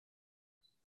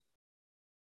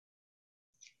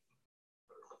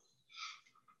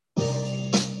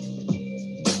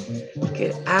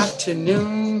Good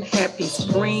afternoon, happy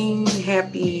spring,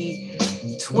 happy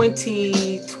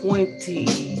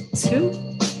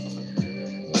 2022.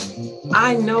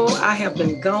 I know I have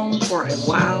been gone for a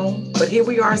while, but here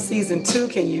we are, season 2.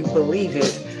 Can you believe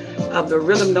it? Of the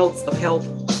Rhythm Notes of Health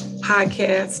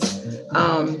podcast.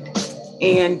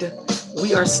 And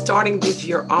we are starting this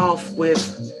year off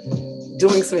with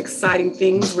doing some exciting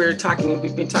things.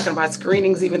 We've been talking about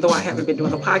screenings, even though I haven't been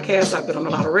doing a podcast. I've been on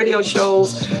a lot of radio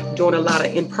shows, doing a lot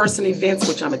of in-person events,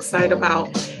 which I'm excited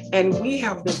about. And we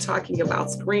have been talking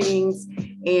about screenings.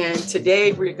 And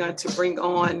today we're going to bring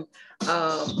on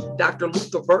Dr.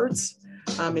 Luther Burtz,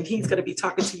 and he's going to be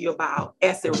talking to you about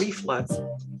acid reflux,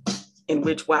 in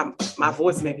which while my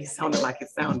voice may be sounding like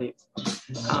it sounded,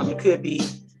 it could be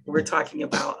we're talking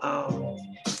about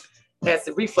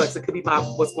acid reflux. It could be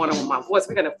what's going on with my voice.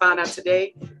 We're going to find out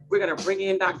today. We're going to bring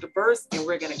in Dr. Burtz, and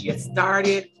we're going to get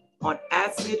started on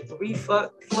acid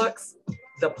reflux,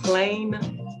 the plain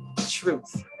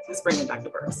truth. Let's bring in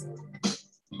Dr. Burtz.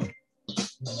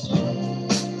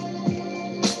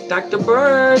 Dr.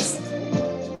 Burtz.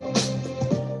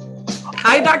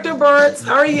 Hi, Dr. Burtz.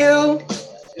 How are you?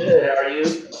 Good. How are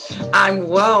you? I'm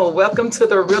well. Welcome to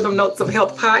the Rhythm Notes of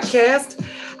Health podcast.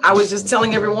 I was just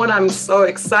telling everyone I'm so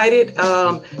excited.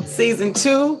 Season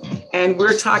 2, and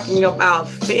we're talking about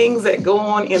things that go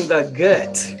on in the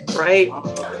gut, right?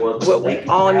 What we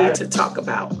all need to talk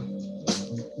about.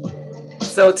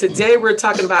 So today we're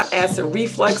talking about acid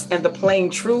reflux and the plain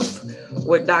truth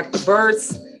with Dr.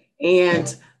 Burtz.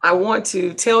 And I want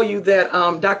to tell you that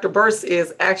Dr. Burtz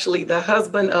is actually the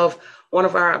husband of one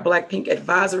of our Blackpink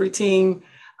advisory team,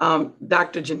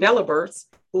 Dr. Janella Burtz,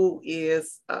 who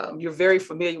is you're very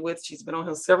familiar with. She's been on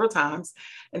here several times.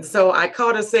 And so I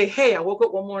called her and say, hey, I woke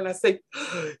up one morning and I say,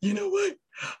 you know what?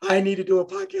 I need to do a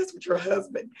podcast with your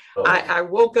husband. Oh. I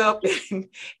woke up and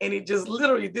it just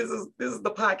literally, this is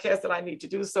the podcast that I need to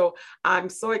do. So I'm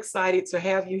so excited to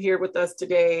have you here with us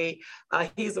today.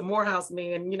 He's a Morehouse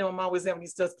man. You know, I'm always having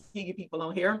these Tuskegee people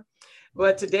on here.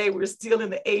 But today we're still in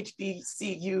the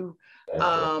HBCU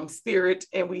spirit,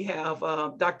 and we have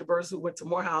Dr. Burtz, who went to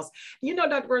Morehouse. You know,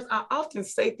 Dr. Burtz, I often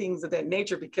say things of that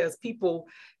nature because people,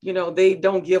 you know, they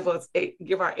don't give our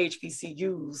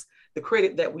HBCUs the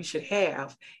credit that we should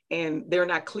have, and they're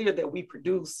not clear that we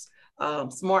produce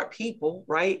smart people,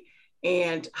 right?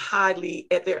 And highly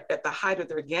at the height of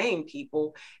their game,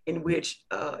 people in which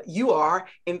you are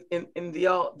in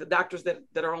the doctors that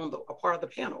are on a part of the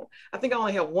panel. I think I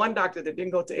only have one doctor that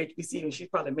didn't go to HBCU, and she's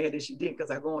probably mad that she didn't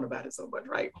because I go on about it so much,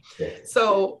 right? Okay.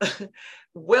 So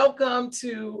welcome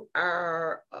to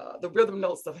our the Rhythm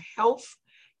Notes of Health.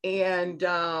 And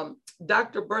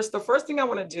Dr. Burtz, the first thing I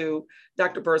want to do,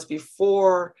 Dr. Burtz,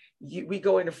 before we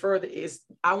go any further is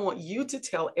I want you to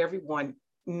tell everyone.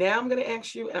 Now I'm going to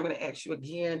ask you, and I'm going to ask you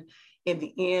again in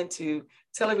the end to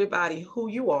tell everybody who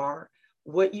you are,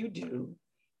 what you do,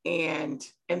 and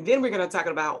then we're going to talk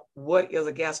about what is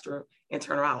a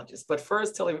gastroenterologist. But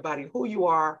first, tell everybody who you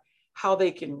are, how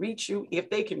they can reach you, if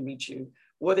they can reach you,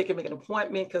 where they can make an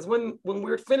appointment. Because when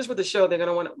we're finished with the show, they're going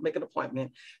to want to make an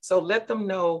appointment. So let them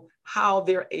know how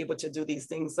they're able to do these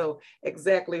things. So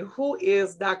exactly, who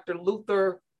is Dr.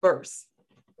 Luther Burtz?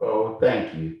 Oh,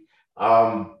 thank you.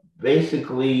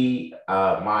 Basically,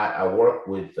 I work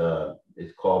with,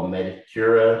 it's called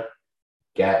Medicura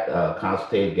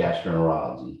Consultative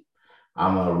Gastroenterology.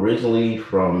 I'm originally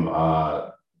from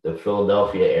the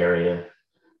Philadelphia area.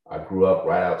 I grew up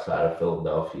right outside of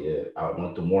Philadelphia. I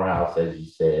went to Morehouse, as you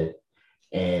said,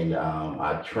 and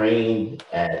I trained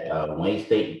at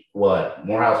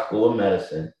Morehouse School of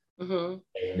Medicine, and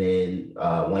then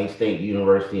Wayne State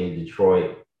University in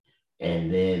Detroit.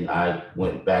 And then I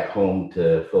went back home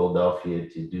to Philadelphia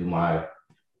to do my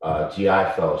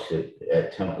GI fellowship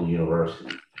at Temple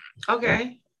University.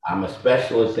 Okay. I'm a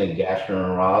specialist in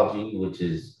gastroenterology, which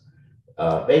is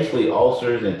basically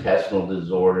ulcers, intestinal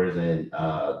disorders, and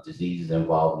diseases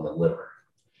involving the liver.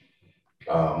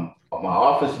 My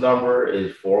office number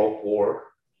is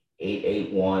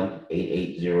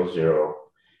 404-881-8800.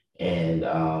 And,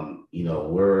 you know,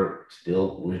 we're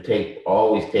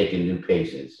always taking new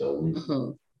patients. So we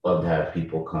love to have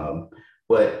people come.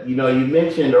 But, you know, you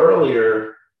mentioned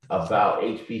earlier about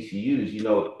HBCUs, you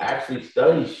know, actually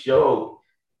studies show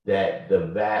that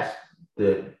there's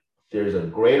a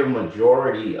greater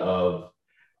majority of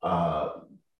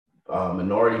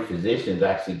minority physicians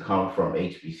actually come from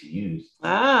HBCUs.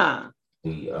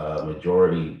 The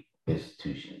majority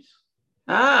institutions.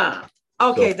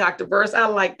 Okay, so, Dr. Burtz, I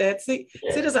like that. See,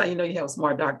 this is how you know you have a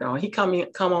smart doctor on. He come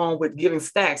on with giving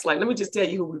stacks. Like, let me just tell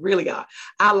you who we really are.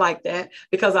 I like that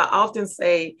because I often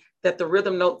say that the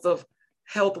Rhythm Notes of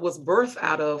health was birthed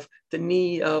out of the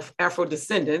need of Afro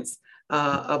descendants,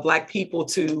 of Black people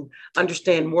to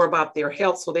understand more about their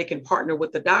health so they can partner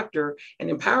with the doctor and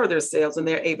empower themselves, and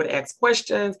they're able to ask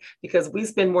questions because we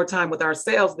spend more time with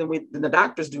ourselves than the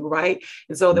doctors do, right?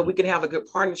 And so that we can have a good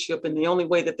partnership. And the only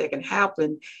way that can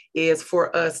happen is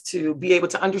for us to be able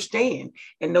to understand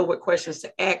and know what questions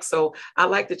to ask. So I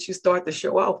like that you start the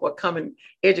show off with coming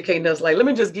educating us. Like, let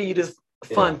me just give you this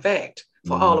fun fact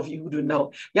for all of you who do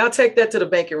know. Y'all take that to the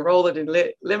bank and roll it, and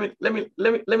let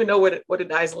me know where the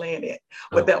dice land at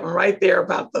with that one right there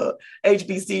about the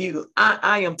HBCUs.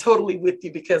 I am totally with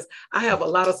you because I have a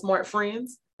lot of smart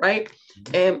friends, right?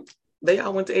 And they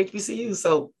all went to HBCUs.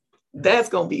 So that's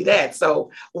going to be that.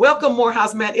 So welcome,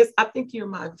 Morehouse Matt. I think you're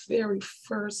my very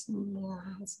first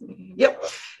Morehouse man. Yep.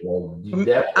 Well, you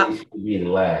definitely should be the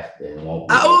last then, won't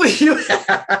be. Oh, you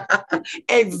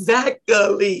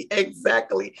exactly.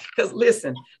 Because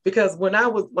listen, because when I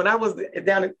was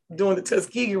down doing the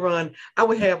Tuskegee run, I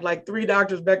would have like 3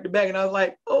 doctors back to back, and I was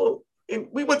like, oh. And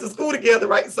we went to school together,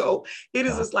 right? So it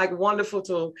is just like wonderful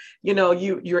to,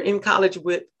 you're in college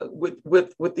with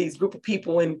these group of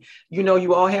people, and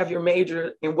you all have your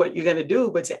major and what you're going to do,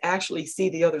 but to actually see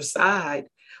the other side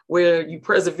where you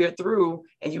persevere through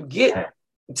and you get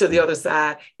to the other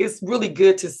side, it's really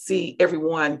good to see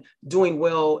everyone doing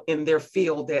well in their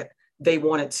field that they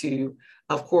wanted to,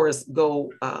 of course,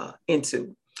 go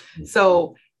into.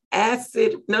 So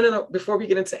before we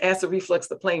get into acid reflux,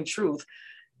 the plain truth,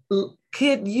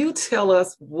 could you tell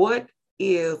us what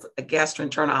is a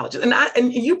gastroenterologist?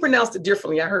 And you pronounced it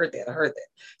differently. I heard that.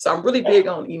 So I'm really big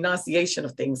on enunciation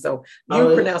of things. So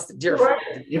you pronounced it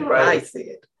differently. You're right. I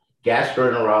said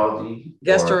gastroenterology.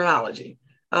 Gastroenterology.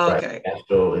 Okay. Right,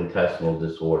 gastrointestinal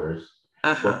disorders.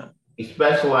 We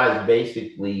specialize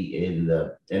basically in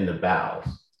the bowels,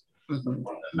 from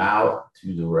the mouth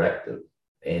to the rectum,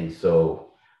 and so.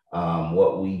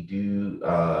 What we do,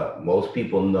 most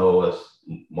people know us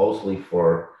mostly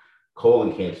for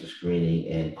colon cancer screening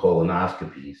and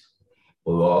colonoscopies,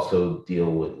 but we also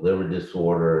deal with liver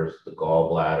disorders, the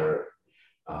gallbladder.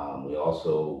 We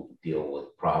also deal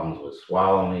with problems with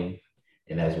swallowing,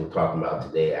 and as we're talking about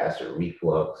today, acid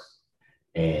reflux,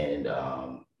 and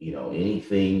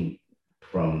anything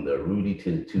from the Rudy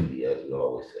to the Tootie, as we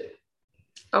always say.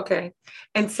 Okay,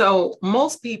 and so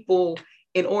most people,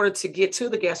 in order to get to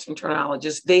the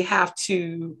gastroenterologist, they have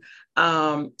to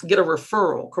get a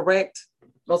referral, correct?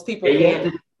 Most people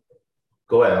can.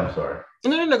 Go ahead, I'm sorry.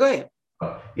 No, go ahead.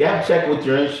 You have to check with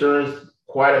your insurance.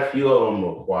 Quite a few of them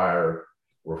require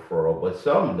referral, but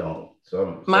some don't.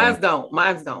 Mine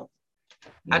don't.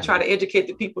 I try to educate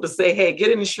the people to say, hey,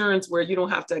 get an insurance where you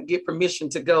don't have to get permission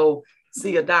to go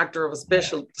see a doctor of a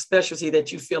specialty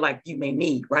that you feel like you may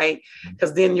need, right?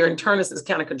 Because then your internist is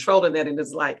kind of controlling that, and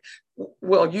it's like,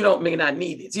 well, may not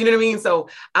need it. You know what I mean? So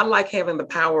I like having the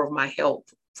power of my health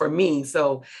for me.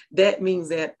 So that means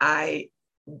that I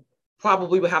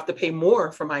probably would have to pay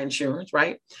more for my insurance,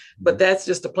 right? But that's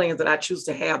just the plans that I choose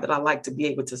to have, that I like to be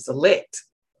able to select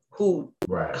who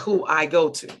I go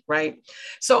to, right?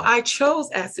 So I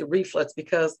chose acid reflux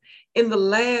because in the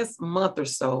last month or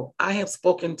so, I have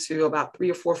spoken to about 3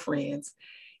 or 4 friends,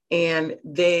 and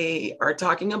they are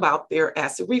talking about their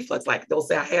acid reflux. Like they'll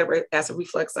say, I had acid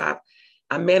reflux,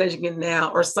 I'm managing it now,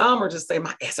 or some are just saying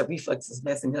my acid reflux is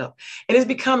messing up. And it's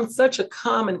become such a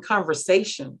common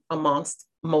conversation amongst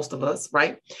most of us,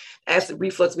 right? Acid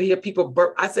reflux, we hear people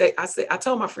burp. I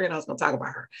told my friend I was going to talk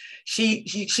about her. We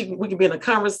can be in a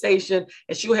conversation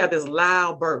and she'll have this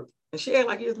loud burp, and she act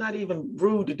like it's not even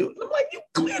rude to do it. I'm like, you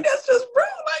clear, that's just rude,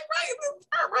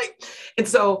 right? And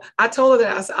so I told her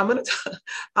that I said, I'm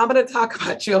going to talk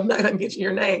about you. I'm not going to mention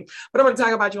your name, but I'm going to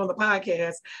talk about you on the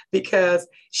podcast, because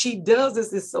she does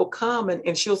this. It's so common,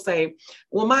 and she'll say,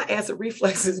 well, my acid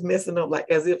reflux is messing up, like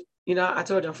as if, I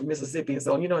told you I'm from Mississippi. And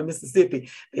so, in Mississippi,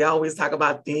 they always talk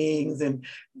about things and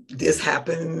this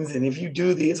happens. And if you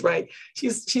do this, right?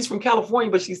 She's from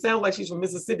California, but she sounds like she's from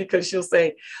Mississippi, because she'll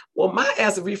say, well, my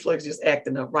acid reflux is just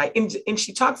acting up, right? And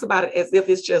she talks about it as if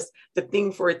it's just the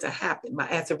thing for it to happen. My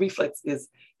acid reflux is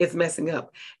messing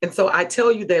up. And so I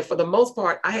tell you that for the most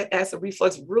part, I had acid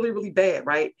reflux really, really bad,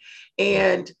 right?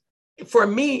 And for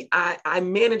me, I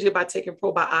manage it by taking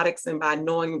probiotics and by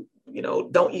knowing,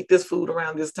 don't eat this food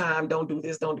around this time, don't do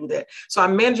this, don't do that. So I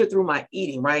manage it through my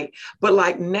eating, right? But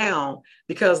like now,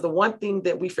 because the one thing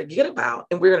that we forget about,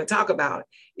 and we're going to talk about,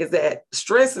 is that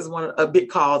stress is a big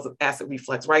cause of acid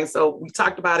reflux, right? So we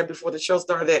talked about it before the show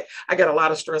started, that I got a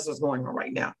lot of stressors going on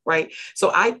right now, right? So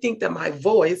I think that my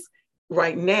voice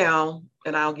right now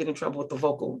and I'll get in trouble with the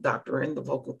vocal doctor and the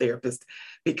vocal therapist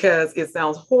because it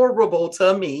sounds horrible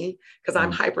to me because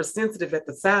I'm hypersensitive at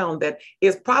the sound that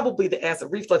is probably the acid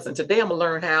reflux. And today I'm gonna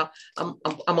learn how, I'm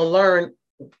gonna learn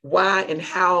why and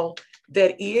how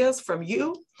that is from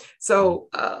you. So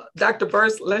Dr.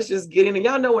 Burst, let's just get in. And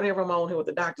y'all know whenever I'm on here with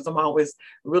the doctors, I'm always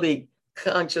really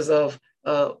conscious of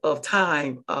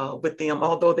time with them,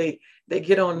 although they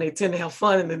get on and they tend to have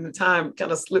fun and then the time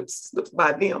kind of slips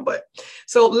by them. But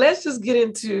so let's just get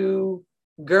into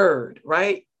GERD,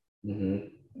 right?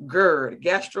 Mm-hmm. GERD,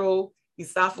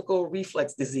 gastroesophageal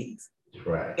reflux disease.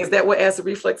 Right. Is that what acid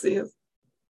reflux is?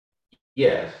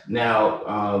 Yes.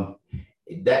 Now,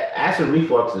 that acid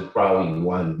reflux is probably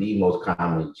one of the most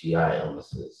common GI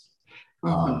illnesses.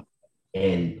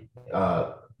 And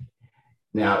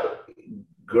now,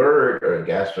 GERD or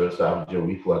gastroesophageal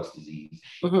reflux disease,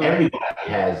 everybody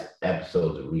has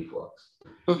episodes of reflux.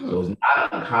 So it's not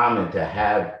uncommon to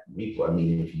have reflux. I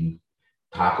mean, if you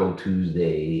Taco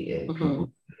Tuesday and people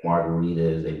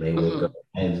margaritas, they may wake up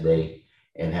Wednesday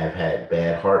and have had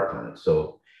bad heartburn.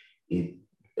 So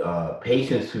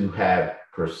patients who have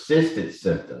persistent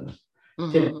symptoms,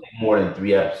 typically more than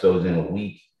 3 episodes in a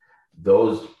week,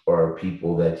 those are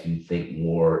people that you think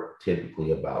more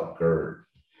typically about GERD.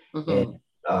 And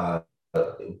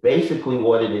basically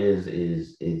what it is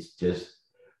it's just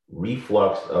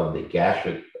reflux of the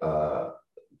gastric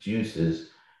juices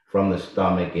from the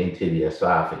stomach into the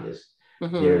esophagus.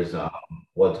 There's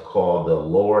what's called the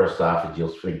lower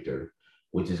esophageal sphincter,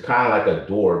 which is kind of like a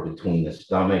door between the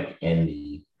stomach and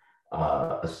the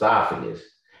esophagus.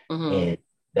 And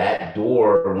that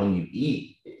door, when you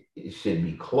eat, it should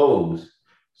be closed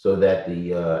so that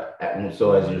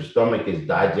so as your stomach is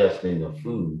digesting the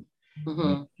food,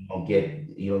 you don't get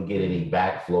any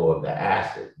backflow of the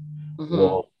acid.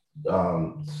 Well,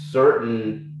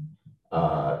 certain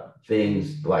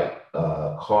things like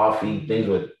coffee, things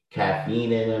with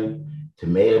caffeine in them,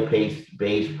 tomato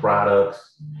paste-based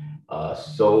products,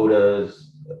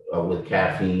 sodas with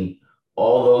caffeine,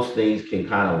 all those things can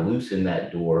kind of loosen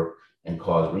that door and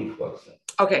cause reflux.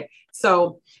 Okay,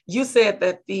 so you said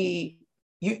that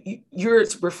you're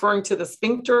referring to the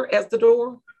sphincter as the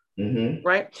door,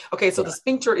 right? Okay, so the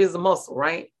sphincter is a muscle,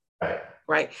 right?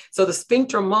 Right. So the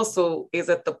sphincter muscle is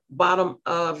at the bottom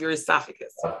of your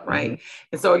esophagus, right?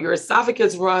 And so your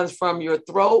esophagus runs from your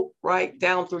throat right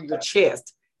down through your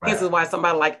chest. This is why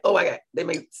somebody like, they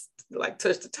may like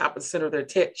touch the top of the center of their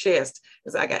chest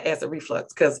is I got acid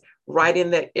reflux, because right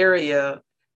in that area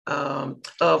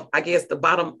of, I guess, the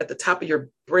bottom at the top of your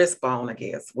breastbone, I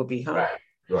guess, would be,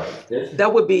 Right.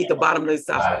 That would be the bottom of the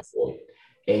esophagus.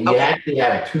 And you actually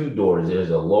have 2 doors.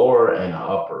 There's a lower and an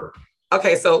upper.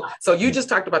 Okay, so you just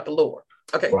talked about the lower.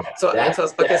 Okay, so I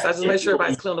just make sure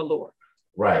everybody's clear on the lower.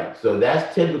 Right. So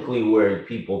that's typically where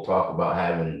people talk about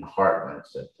having heartburn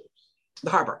symptoms. The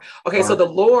heartburn. Okay, so the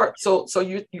lower. So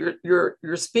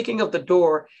you're speaking of the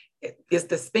door is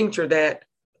the sphincter that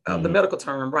the medical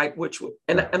term, right? Which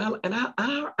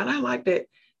I like that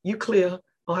you clear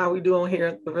on how we do on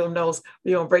here. The Rhythm Notes,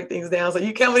 we don't break things down. So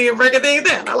you come in and breaking things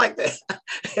down. I like that.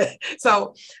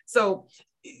 So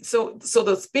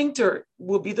the sphincter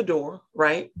will be the door,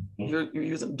 right? You're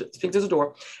using sphincter as a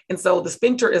door. And so the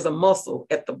sphincter is a muscle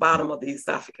at the bottom of the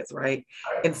esophagus, right?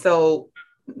 And so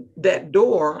that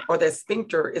door or that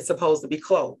sphincter is supposed to be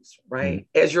closed, right?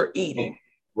 As you're eating.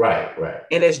 Right.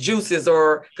 And as juices,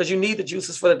 or because you need the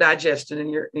juices for the digestion in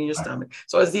your stomach.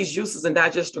 So as these juices and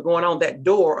digestion are going on, that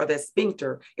door or that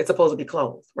sphincter, it's supposed to be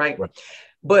closed, right?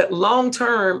 But long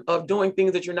term of doing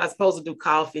things that you're not supposed to do,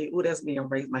 coffee. Oh, that's me. I'm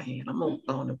raising my hand. I'm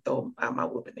going to throw out my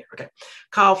whoop in there. Okay.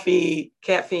 Coffee,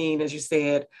 caffeine, as you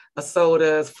said,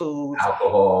 sodas, foods.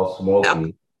 Alcohol,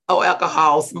 smoking.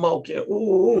 Alcohol, smoking.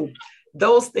 Ooh.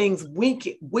 Those things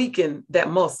weaken that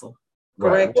muscle.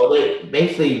 Correct? Well, they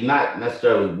basically not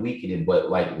necessarily weaken it, but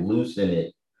like loosen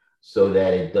it so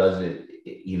that it doesn't,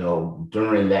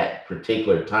 during that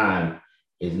particular time,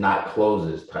 is not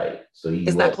closed as tight. So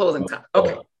it's not closing time.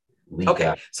 Okay.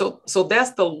 Okay. So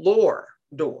that's the lower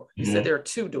door. You said there are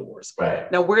 2 doors.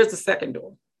 Right. Now, where's the second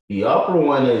door? The upper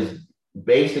one is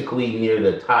basically near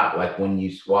the top, like when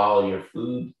you swallow your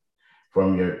food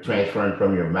transferring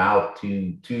from your mouth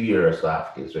to your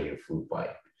esophagus or your food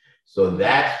pipe. So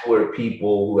that's where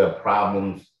people who have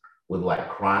problems with like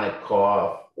chronic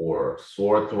cough or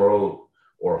sore throat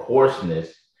or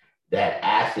hoarseness, that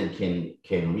acid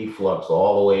can reflux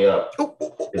all the way up to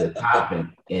the top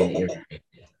and irritate.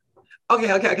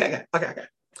 Okay.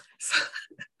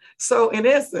 So in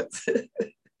essence,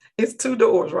 it's 2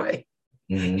 doors, right?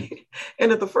 And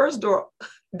if the first door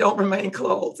don't remain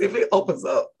closed, if it opens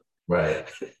up, right,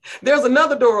 there's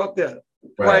another door up there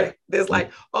right? There's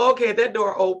like, okay, that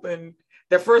door opened,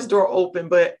 that first door opened,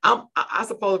 but I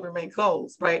suppose it remained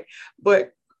closed, right?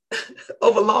 But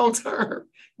over long term,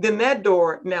 then that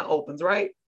door now opens,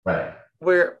 right? Right.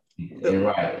 Where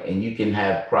And you can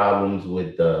have problems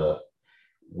with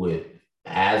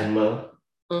asthma,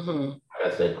 mm-hmm. like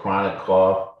I said, chronic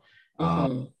cough,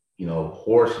 Mm-hmm.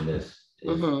 hoarseness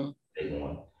is Mm-hmm. a big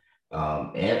one.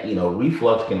 And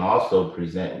reflux can also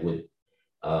present with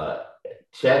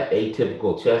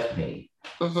atypical chest pain.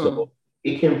 Mm-hmm. So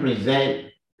it can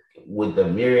present with a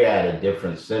myriad of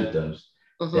different symptoms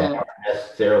that Mm-hmm. are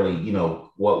necessarily,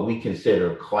 what we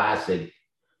consider classic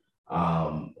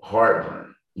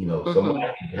heartburn. Somebody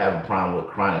Mm-hmm. can have a problem with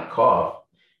chronic cough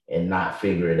and not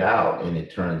figure it out, and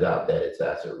it turns out that it's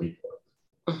acid reflux.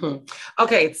 Mm-hmm.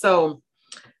 Okay, so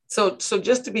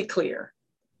just to be clear,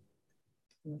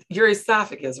 your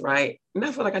esophagus, right? And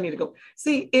I feel like I need to go.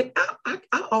 See, if I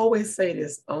always say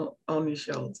this on these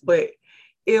shows, but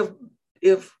if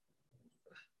if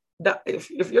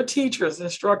if your teachers,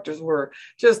 instructors were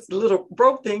just little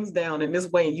broke things down in this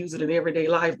way and use it in everyday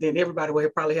life, then everybody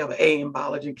would probably have an A in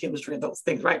biology and chemistry and those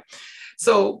things, right?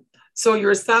 So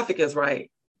your esophagus,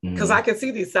 right? Because I can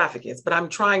see the esophagus, but I'm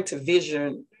trying to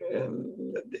vision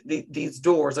these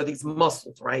doors or these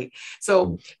muscles, right?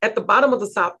 So at the bottom of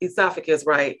the esophagus,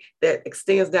 right, that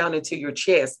extends down into your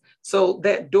chest. So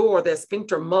that door, that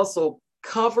sphincter muscle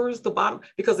covers the bottom,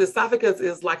 because the esophagus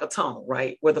is like a tunnel,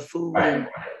 right, where the food and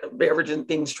beverage and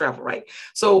things travel, right?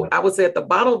 So I would say at the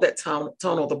bottom of that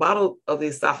tunnel, the bottom of the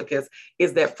esophagus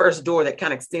is that first door that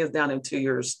kind of extends down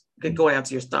into could go down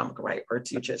to your stomach, right, or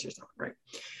to your chest, your stomach, right?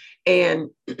 And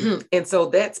and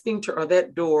so that sphincter or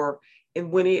that door,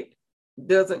 and when it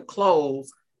doesn't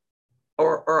close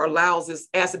or allows this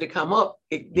acid to come up,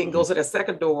 it then goes to that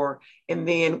second door, and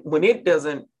then when it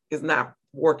is not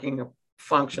working,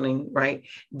 functioning, right,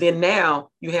 then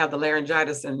now you have the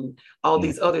laryngitis and all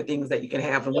these other things that you can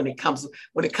have. And when it comes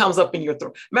up in your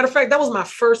throat, matter of fact, that was my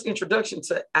first introduction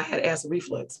to, I had acid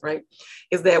reflux, right,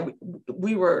 is that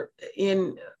we were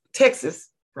in Texas,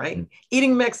 right,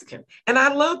 eating Mexican, and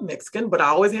I love Mexican, but I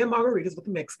always had margaritas with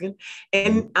the Mexican.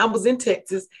 And I was in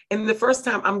Texas, and the first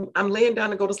time I'm laying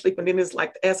down to go to sleep, and then it's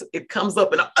like the acid, it comes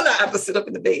up, and I have to sit up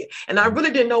in the bed, and I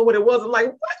really didn't know what it was. I'm like,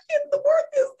 what in the world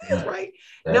is this, right?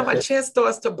 Now my chest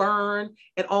starts to burn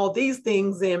and all these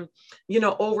things, and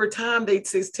over time they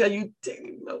just tell you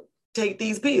to, take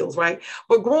these pills, right?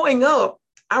 But growing up,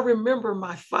 I remember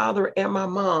my father and my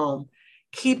mom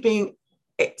keeping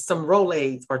some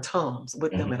Rolaids or Tums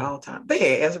with them at all times. They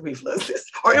had acid reflux,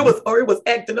 or it was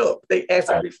acting up. They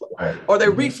acid reflux, or their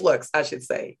reflux, I should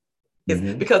say, is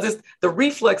because the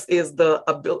reflux is the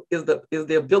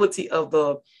ability of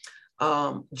the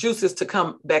juices to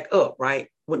come back up, right,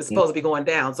 when it's supposed to be going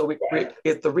down. So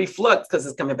it's the reflux because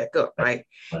it's coming back up, right?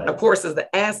 And of course, is the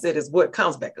acid is what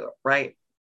comes back up, right?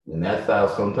 And that's how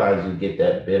sometimes you get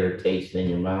that bitter taste in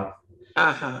your mouth.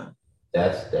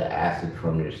 That's the acid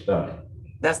from your stomach.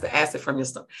 That's the acid from your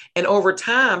stomach. And over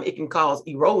time, it can cause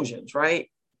erosions,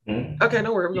 right? Okay,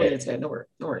 no worries. We're going to get into that. No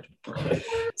worries.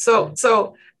 So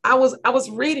I was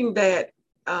reading that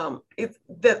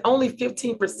that only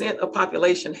 15% of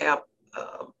population have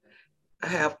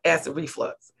acid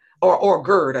reflux or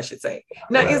GERD, I should say.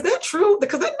 Now, is that true?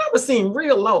 Because that number seemed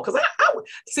real low. Because I would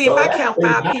see if I count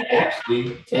 5 people.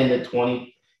 Actually, 10 to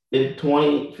 20,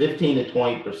 15 to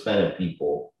 20% of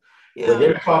people. Yeah. But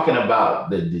they're talking about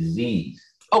the disease.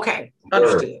 Okay,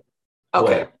 understood.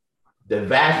 Okay. But the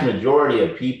vast majority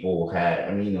of people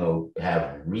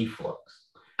have reflux.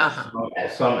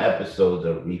 Some episodes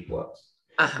of reflux.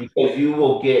 Because you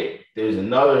will there's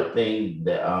another thing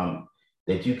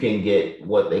that you can get,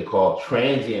 what they call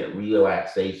transient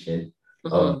relaxation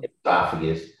of the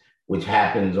esophagus, which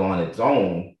happens on its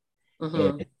own.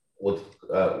 And what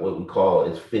we call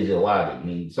it's physiologic. I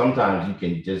mean, sometimes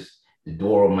the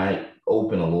door might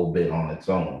open a little bit on its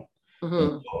own.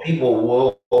 So people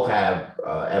will have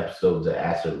episodes of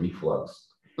acid reflux,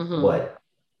 but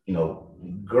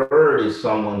GERD is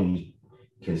someone who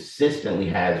consistently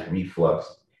has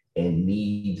reflux and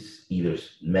needs either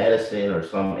medicine or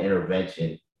some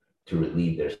intervention to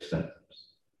relieve their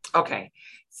symptoms. Okay,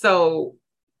 so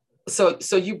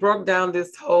you broke down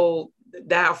this whole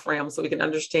diaphragm so we can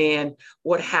understand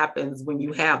what happens when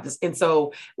you have this. And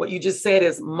so what you just said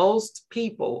is most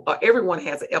people, or everyone,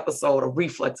 has an episode of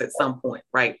reflux at some point,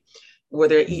 right? Where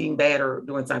they're eating bad or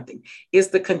doing something. It's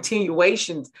the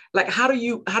continuations. Like, how do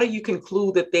you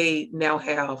conclude that they now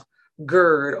have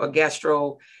GERD or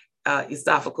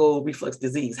esophageal reflux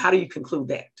disease? How do you conclude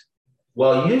that?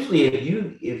 Well, usually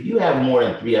if you have more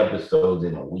than 3 episodes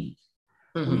in a week,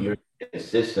 you're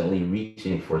consistently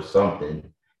reaching for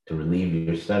something to relieve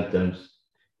your symptoms,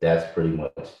 that's pretty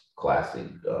much classic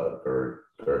GERD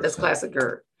That's symptom. classic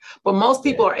GERD. But most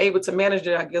Yeah. people are able to manage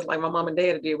it, I guess, like my mom and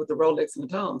dad did with the Rolex and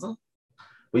the Toms, huh?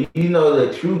 But you know,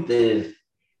 the truth is,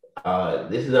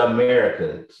 this is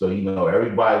America, so you know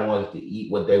everybody wants to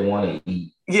eat what they want to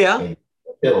eat Yeah, and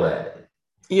feel at it.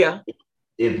 yeah.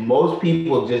 If most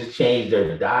people just change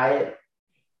their diet,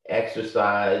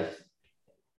 exercise,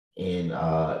 and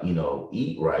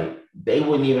eat right, they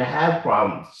wouldn't even have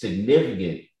problems,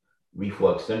 significant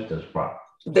reflux symptoms problem.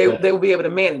 They will be able to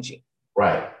manage it.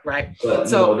 Right. Right. But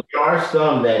So there are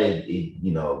some that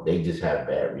they just have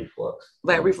bad reflux.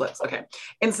 bad reflux. Okay.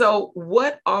 And so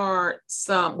what are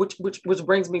some, which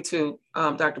brings me to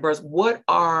Dr. Burris, what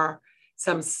are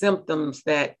some symptoms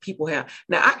that people have?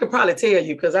 Now I could probably tell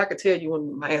you, because I could tell you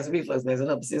when my acid reflux is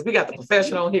up. Since we got the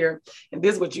professional here and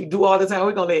this is what you do all the time,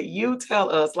 we're gonna let you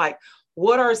tell us, like,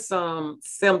 what are some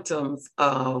symptoms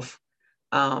of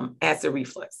acid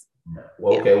reflux?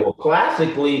 Well, okay. Well,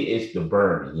 classically, it's the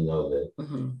burning.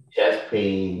 The chest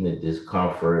pain, the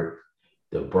discomfort,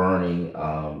 the burning,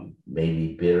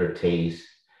 maybe bitter taste.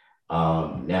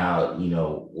 Now,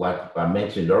 like I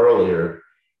mentioned earlier,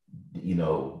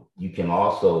 you can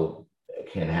also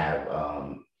can have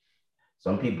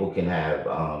some people can have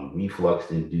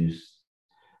reflux-induced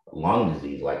lung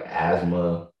disease like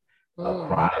asthma, a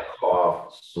chronic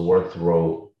cough, sore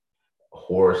throat,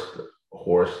 hoarse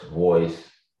voice.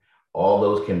 All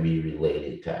those can be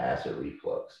related to acid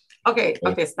reflux. Okay,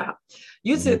 stop.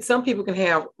 You said some people can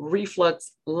have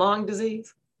reflux lung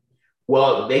disease?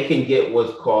 Well, they can get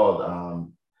what's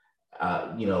called,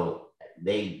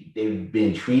 they've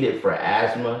been treated for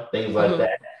asthma, things like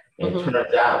that. And it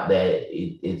turns out that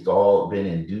it's all been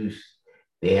induced.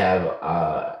 They have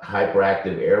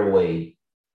hyperactive airway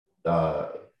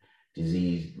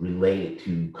disease related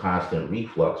to constant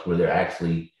reflux, where they're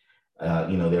actually,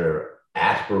 they're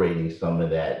aspirating some of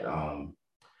that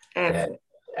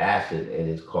acid, and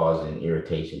it's causing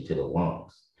irritation to the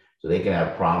lungs. So they can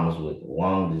have problems with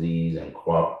lung disease and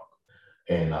chronic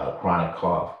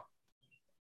cough.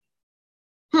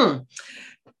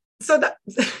 So that,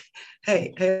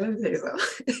 hey, let me tell you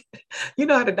something. You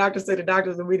know how the doctors say the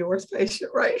doctors will be the worst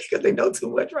patient, right? Because they know too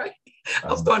much, right?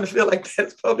 I'm starting to feel like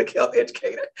that's public health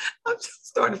educator. I'm just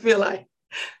starting to feel like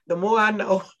the more I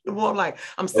know, the more I'm like,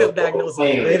 I'm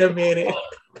self-diagnosing. Wait a minute.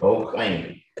 Don't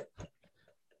claim it.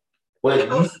 But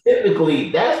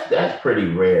typically, that's pretty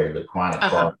rare, the chronic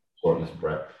cough, shortness of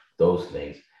breath, those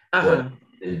things. But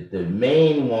the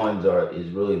main ones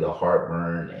is really the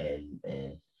heartburn and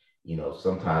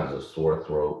sometimes a sore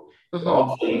throat.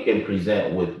 Also, you can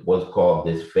present with what's called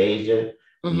dysphagia.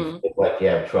 You feel like you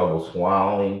have trouble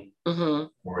swallowing,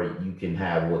 or you can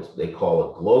have what they call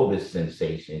a globus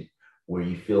sensation, where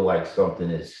you feel like something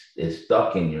is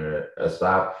stuck in your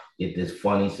esophagus. Get this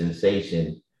funny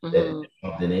sensation that there's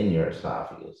something in your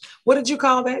esophagus. What did you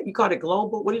call that? You called it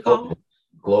global? What do you call it?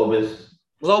 Globus.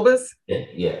 Globus?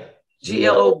 Yeah.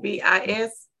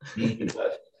 GLOBIS?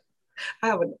 B-U-S. I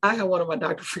have one of my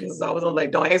doctor friends always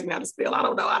like, don't ask me how to spell. I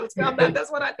don't know how to spell that.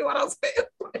 That's what I do. I don't spell.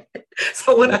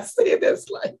 So when I say it, that's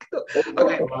like,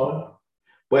 okay.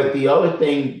 But the other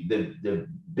thing, the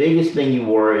biggest thing you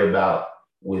worry about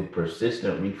with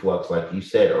persistent reflux, like you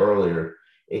said earlier,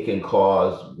 it can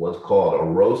cause what's called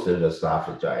erosive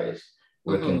esophagitis,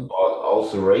 where it can cause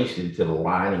ulceration to the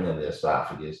lining of the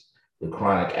esophagus, the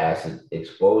chronic acid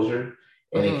exposure,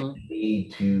 and it can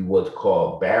lead to what's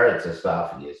called Barrett's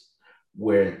esophagus,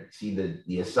 where the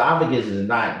esophagus is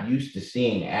not used to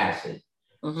seeing acid.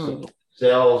 So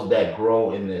cells that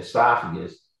grow in the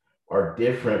esophagus are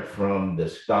different from the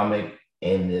stomach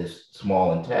and the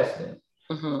small intestine.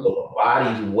 So the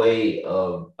body's way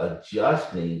of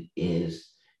adjusting is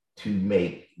to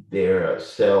make their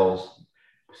cells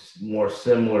more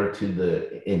similar to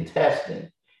the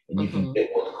intestine. And you can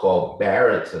get what's called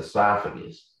Barrett's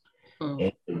esophagus.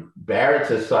 And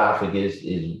Barrett's esophagus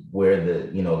is where the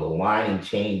lining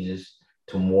changes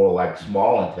to more like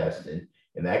small intestine,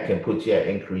 and that can put you at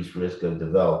increased risk of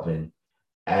developing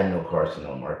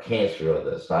adenocarcinoma or cancer of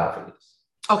the esophagus.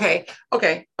 Okay.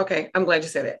 I'm glad you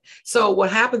said that. So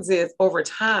what happens is over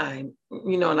time,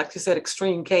 like you said,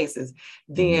 extreme cases,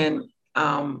 then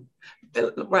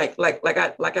right, like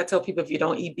I tell people, if you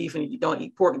don't eat beef and you don't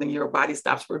eat pork, then your body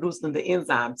stops producing the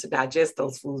enzymes to digest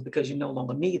those foods because you no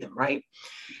longer need them, right?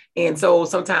 And so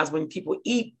sometimes when people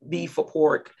eat beef or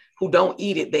pork who don't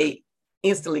eat it, they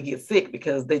instantly get sick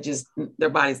because their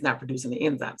body's not producing the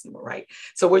enzymes anymore, right?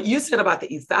 So what you said about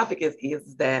the esophagus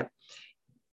is that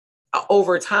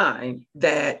over time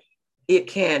that it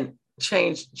can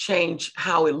change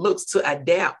how it looks to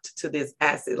adapt to this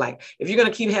acid. Like if you're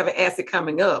going to keep having acid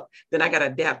coming up, then I got to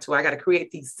adapt to it. I got to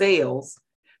create these cells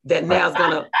that now is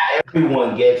going to.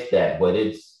 Everyone gets that, but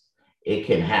it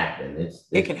can happen.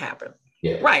 It can happen.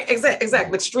 Yeah. Right.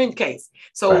 Exactly. Extreme case.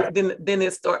 So right. then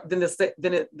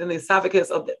the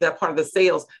esophagus of that part of the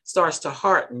cells starts to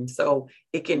harden, so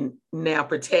it can now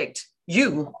protect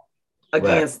you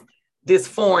against right. this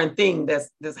foreign thing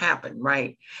that's happened,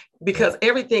 right? Because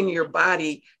everything in your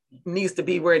body needs to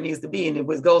be where it needs to be, and if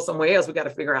it goes somewhere else, we got to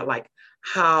figure out like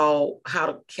how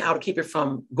to keep it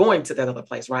from going to that other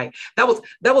place, right? That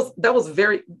was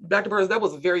very, Dr. Burrs, that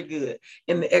was very good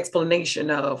in the explanation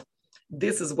of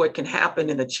this is what can happen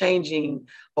in the changing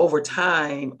over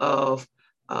time of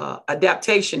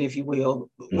adaptation, if you will,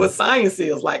 what science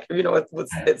is like,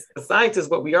 it's scientists,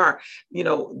 what we are,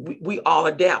 we all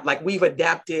adapt, like we've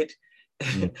adapted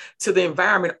to the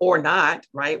environment or not,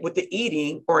 right? With the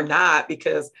eating or not,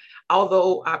 because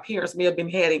although our parents may have been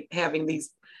having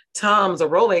these Tums or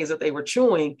Rolaids that they were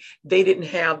chewing, they didn't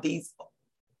have these,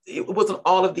 it wasn't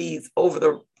all of these over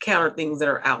the counter things that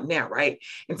are out now, right?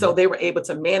 And so they were able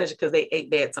to manage it because they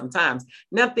ate bad sometimes.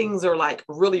 Now things are like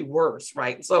really worse,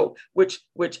 right? So which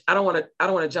I don't want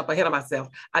to jump ahead of myself.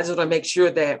 I just want to make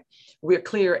sure that we're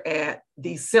clear at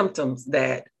these symptoms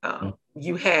that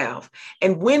you have,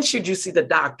 and when should you see the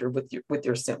doctor with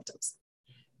your symptoms?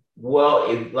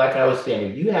 Well, like I was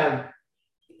saying, if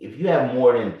you have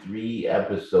more than 3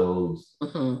 episodes,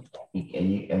 and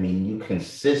you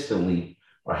consistently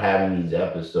are having these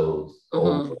episodes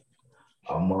over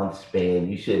a month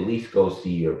span, you should at least go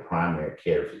see your primary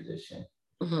care physician,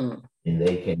 and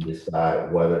they can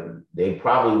decide whether they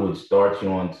probably would start you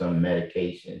on some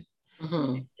medication,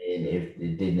 and if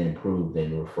it didn't improve,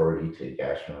 then refer you to a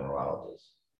gastroenterologist.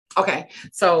 Okay,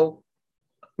 so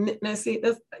now see,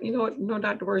 that's,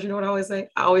 Dr. Burrs, you know what I always say?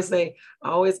 I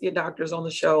always get doctors on the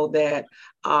show that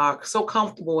are so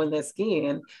comfortable in their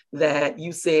skin that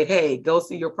you said, hey, go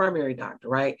see your primary doctor,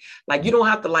 right? Like you don't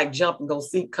have to like jump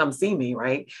and come see me,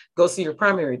 right? Go see your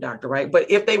primary doctor, right?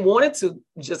 But if they wanted to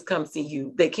just come see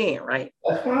you, they can, right?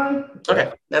 That's fine.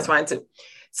 Okay, that's fine too.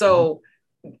 So,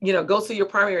 go see your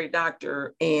primary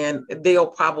doctor and they'll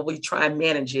probably try and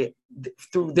manage it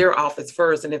through their office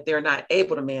first. And if they're not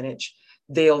able to manage,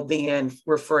 they'll then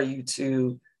refer you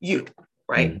to you,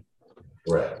 right?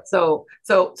 Right. So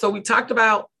we talked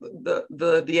about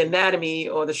the anatomy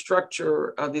or the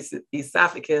structure of this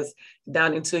esophagus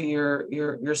down into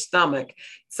your stomach.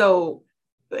 So,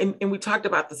 and we talked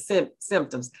about the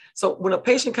symptoms. So when a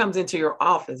patient comes into your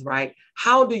office, right,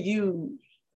 how do you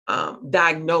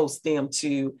diagnose them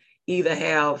to either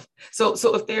have, so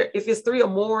if it's 3 or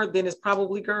more, then it's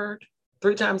probably GERD.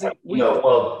 3 times a week?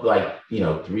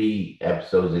 3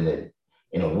 episodes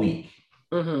in a week.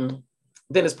 Then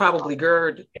it's probably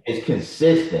GERD. It's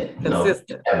consistent. If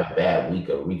you have a bad week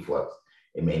of reflux,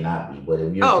 it may not be. But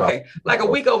if you're like a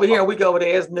week over here, a week over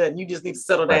there, it's nothing. You just need to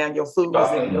settle down your foods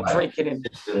and your drinking.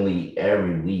 Consistently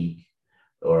every week,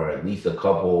 or at least a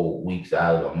couple weeks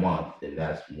out of a month, then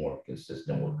that's more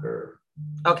consistent with GERD.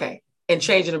 Okay. And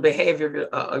changing the behavior,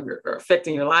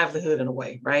 affecting your livelihood in a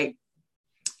way, right?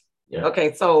 Yeah.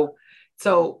 Okay, so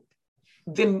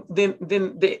then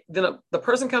the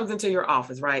person comes into your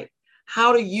office, right?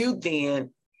 How do you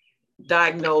then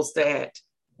diagnose that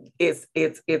it's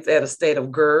at a state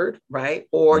of GERD, right?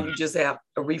 Or you just have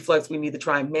a reflux we need to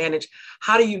try and manage?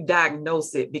 How do you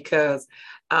diagnose it? Because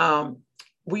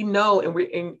we know, and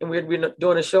we're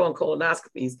doing a show on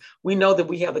colonoscopies. We know that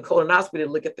we have the colonoscopy to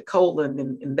look at the colon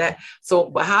and that. So,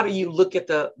 but how do you look at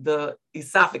the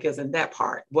esophagus and that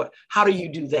part? How do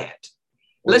you do that?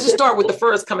 Let's just start with the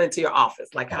first coming into your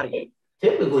office. Like, how do you?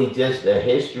 Typically, just a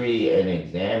history and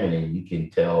examining, you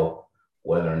can tell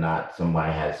whether or not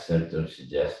somebody has symptoms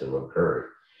suggestive of GERD.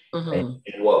 And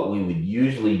what we would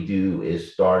usually do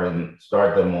is start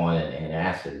them on an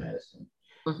antacid medicine.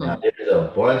 Now, there's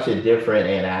a bunch of different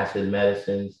antacid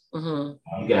medicines. You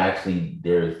can actually,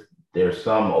 there's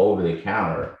some over the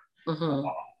counter.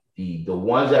 The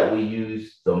ones that we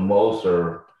use the most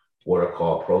are what are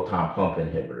called proton pump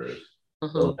inhibitors.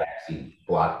 Those actually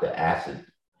block the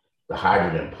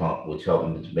hydrogen pump, which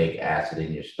helps to make acid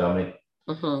in your stomach.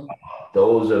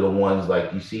 Those are the ones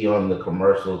like you see on the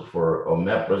commercials for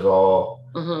omeprazole,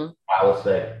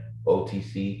 Prilosec,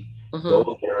 OTC.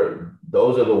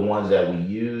 Those are the ones that we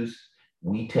use.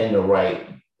 We tend to write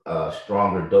a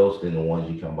stronger dose than the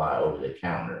ones you can buy over the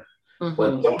counter.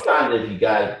 But sometimes if you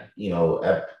got,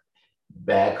 a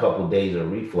bad couple of days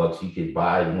of reflux, you could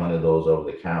buy one of those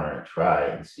over the counter and try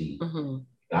it and see.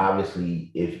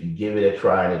 Obviously, if you give it a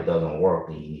try and it doesn't work,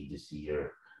 then you need to see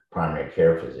your primary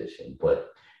care physician.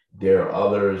 But There are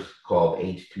others called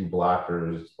H2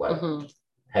 blockers like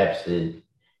Hepcid,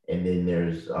 and then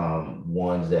there's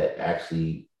ones that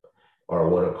actually are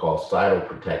what are called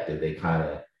cytoprotective. They kind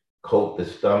of coat the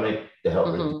stomach to help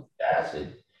reduce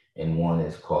acid, and one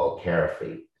is called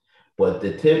Carafate. But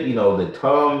the tip, the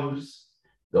Tums,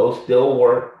 those still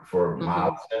work for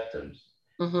mild symptoms.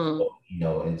 So,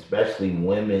 and especially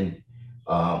women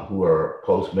who are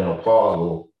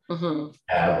postmenopausal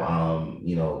have,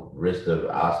 risk of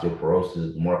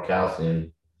osteoporosis, more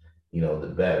calcium,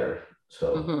 the better.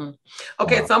 So,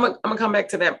 okay. So I'm gonna come back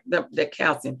to that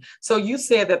calcium. So you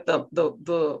said that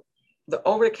the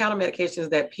over-the-counter medications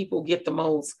that people get the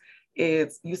most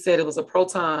is, you said it was a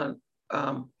proton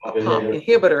pump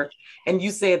inhibitor, and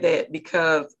you said that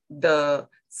because the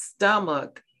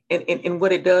stomach and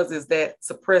what it does is that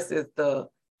suppresses the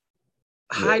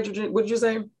hydrogen. What did you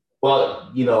say?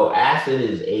 Well, acid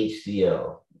is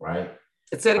HCl, right?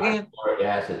 Say it again. Hydrochloric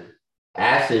acid.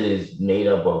 Acid is made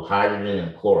up of hydrogen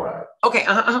and chloride. Okay,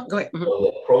 go ahead. So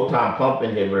the proton pump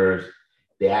inhibitors,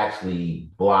 they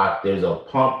actually block. There's a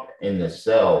pump in the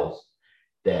cells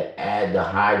that add the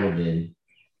hydrogen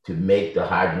to make the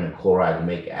hydrogen chloride to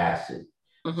make acid.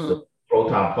 So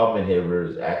proton pump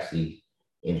inhibitors actually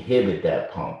inhibit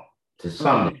that pump to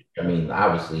some degree. I mean,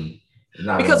 obviously,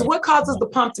 not because what causes the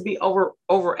pump to be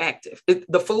overactive?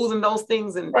 The foods and those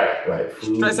things, and right,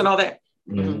 stress and all that.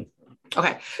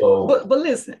 Okay, so, but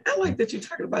listen, I like that you're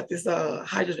talking about this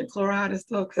hydrogen chloride and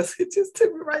stuff, because it just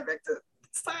took me right back to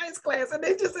science class, and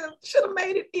they just should have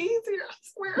made it easier.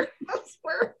 I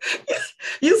swear.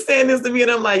 You saying this to me,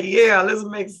 and I'm like, yeah, this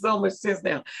makes so much sense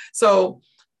now. So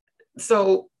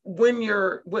when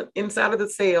inside of the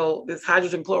cell, this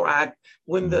hydrogen chloride,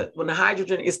 when the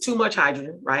hydrogen is too much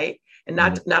hydrogen, right, and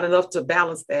not enough to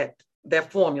balance that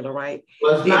formula, right?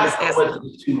 Well, it's not how much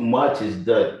is too much, is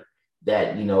that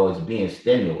it's being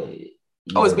stimulated.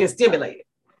 It's being stimulated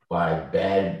by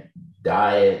bad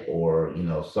diet, or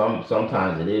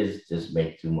sometimes it is just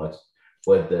make too much.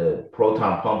 But the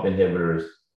proton pump inhibitors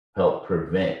help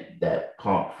prevent that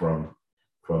pump from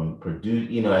produce.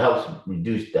 It helps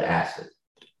reduce the acid.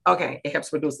 Okay, it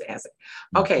helps reduce the acid.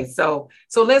 Okay, so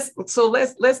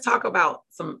let's talk about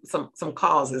some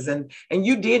causes, and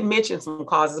you did mention some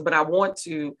causes, but I want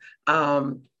to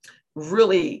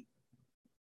really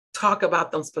talk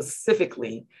about them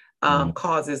specifically,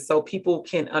 causes, so people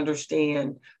can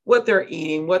understand what they're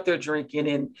eating, what they're drinking,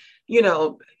 and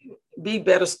be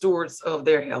better stewards of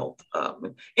their health,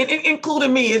 and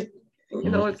including me.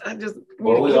 I just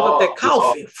give up that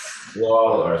coffee. We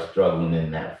all are struggling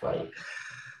in that fight.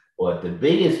 But the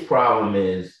biggest problem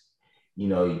is, you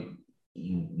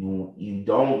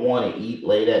don't want to eat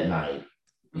late at night,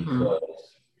 because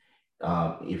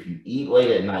if you eat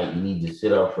late at night, you need to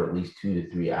sit up for at least 2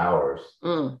 to 3 hours.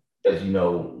 Because,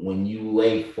 when you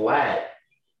lay flat,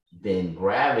 then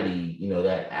gravity,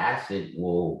 that acid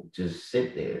will just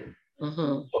sit there.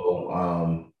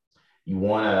 So you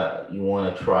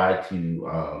want to try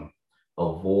to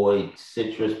avoid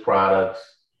citrus products.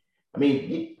 I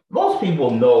mean, most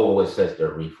people know what sets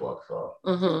their reflux off.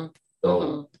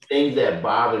 So things that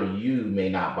bother you may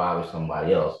not bother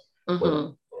somebody else.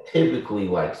 But typically,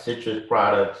 like citrus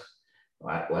products,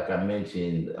 like I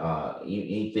mentioned,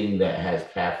 anything that has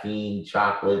caffeine,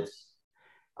 chocolates,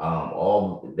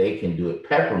 all they can do it.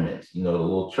 Peppermints, the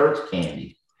little church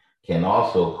candy, can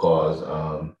also cause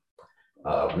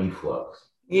reflux.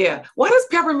 Yeah. What is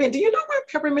peppermint? Do you know what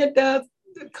peppermint does?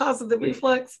 It causes the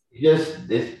reflux?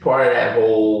 It's part of that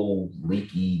whole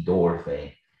leaky door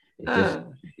thing.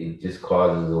 It just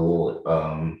causes a little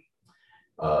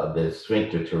the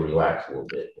sphincter to relax a little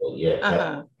bit. But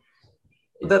yeah,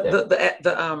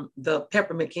 the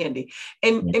peppermint candy,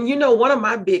 and one of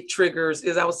my big triggers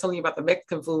is, I was telling you about the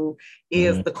Mexican food,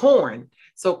 is the corn.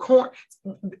 So corn,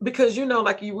 because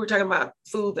like you were talking about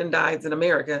foods and diets in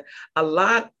America, a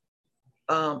lot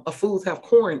of foods have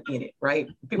corn in it, right?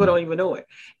 People don't even know it.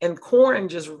 And corn,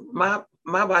 just my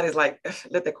body's like,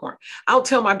 let that corn. I'll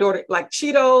tell my daughter, like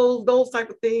Cheetos, those type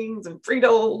of things, and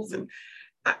Fritos, and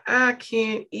I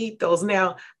can't eat those.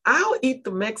 Now, I'll eat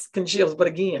the Mexican chips, but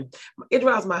again, it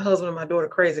drives my husband and my daughter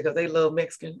crazy because they love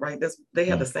Mexican, right? They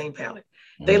have the same palate.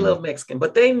 They love Mexican,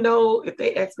 but they know if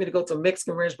they ask me to go to a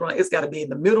Mexican restaurant, it's got to be in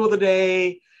the middle of the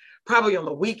day. Probably on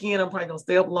the weekend, I'm probably gonna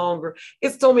stay up longer.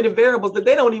 It's so many variables that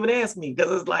they don't even ask me,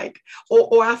 because it's like,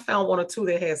 or I found one or two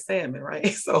that has salmon,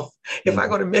 right? So if I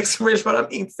go to Mexican restaurant, I'm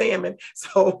eating salmon.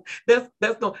 So that's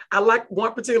no. I like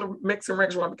one particular Mexican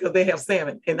restaurant because they have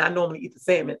salmon, and I normally eat the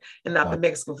salmon and not the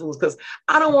Mexican foods, because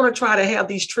I don't want to try to have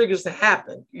these triggers to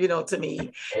happen, to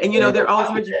me. And they're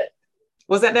always.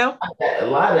 Was that now? A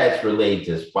lot of that's related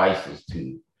to spices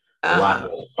too. A lot Uh-huh.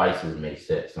 of those spices may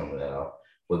set some of that off.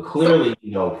 But clearly,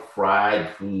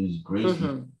 fried foods, greasy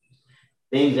Mhm.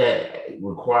 things that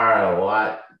require a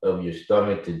lot of your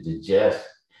stomach to digest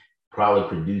probably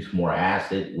produce more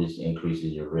acid, which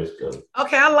increases your risk of.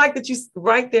 Okay, I like that you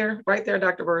right there,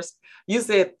 Dr. Verse. You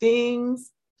said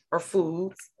things or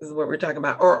foods this is what we're talking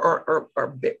about,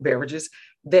 or beverages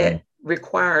that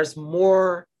requires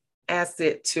more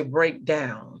acid to break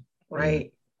down, Mm-hmm.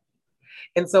 right?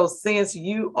 And so, since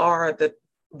you are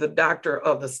the doctor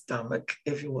of the stomach,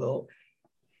 if you will,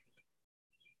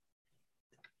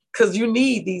 because you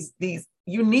need these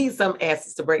you need some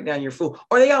acids to break down your food,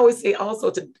 or they always say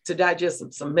also to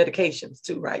digest some medications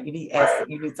too, right? You need acid, Right.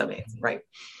 you need some acid, right?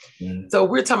 Mm-hmm. So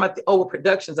we're talking about the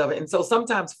overproductions of it. And so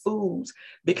sometimes foods,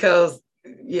 because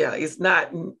yeah, it's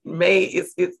not made,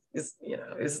 it's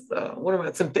what am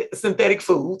I, synthetic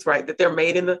foods, right? That they're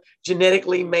made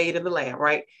genetically made in the lab,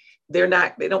 right? They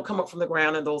don't come up from the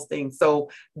ground and those things. So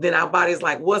then our body's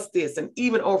like, what's this? And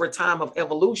even over time of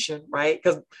evolution, right?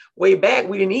 Because way back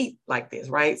we didn't eat like this,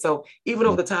 right? So even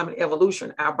over the time of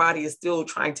evolution, our body is still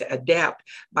trying to adapt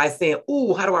by saying,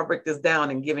 "Ooh, how do I break this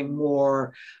down?" and giving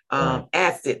more Right.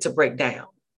 acid to break down.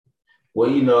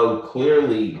 Well,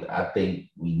 clearly, I think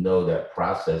we know that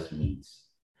processed meats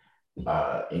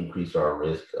increase our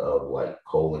risk of like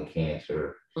colon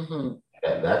cancer. Mm-hmm.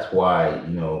 That's why,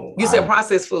 You said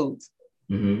processed foods.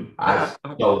 I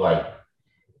like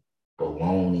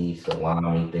bologna,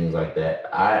 salami, things like that.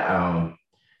 I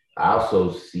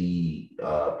also see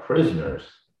prisoners.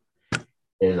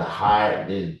 There's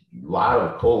a lot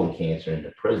of colon cancer in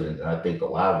the prisons, and I think a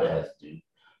lot of it has to do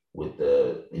with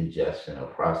the ingestion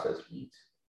of processed meats.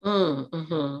 Mm-hmm.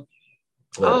 Oh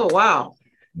But wow.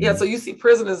 Yeah, so mm, you see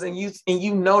prisoners and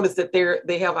you notice that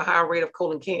they have a high rate of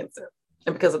colon cancer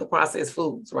and because of the processed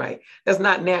foods, right? That's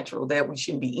not natural that we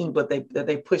shouldn't be eating, but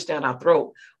they push down our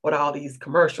throat with all these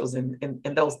commercials and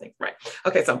those things, right?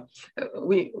 Okay, so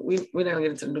we don't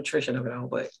get into the nutrition of it all,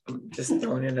 but I'm just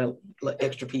throwing in a little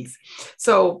extra piece.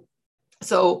 So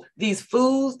these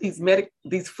foods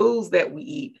that we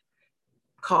eat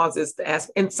causes the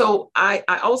acid. And so I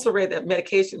also read that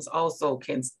medications also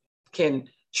can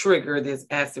trigger this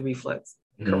acid reflux,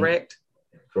 mhm, correct?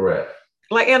 correct.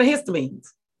 Like antihistamines.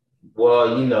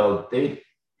 Well, if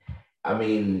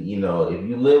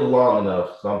you live long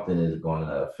enough, something is going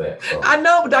to affect I something.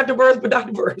 know, Dr. Burns, but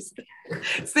Dr. Burns,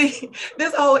 see,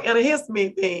 this whole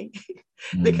antihistamine thing,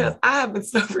 because Mm, I have been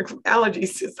suffering from allergies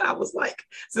since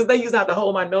they used to have to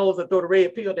hold my nose and throw the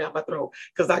red pill down my throat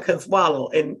because I couldn't swallow.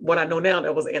 And what I know now,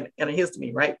 that was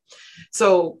antihistamine, right?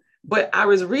 So, but I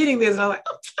was reading this and I was like,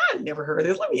 oh, I never heard of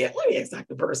this. Let me ask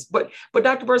Dr. Burns. But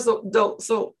Dr. Burns,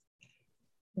 so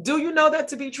do you know that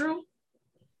to be true?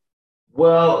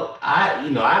 Well, I've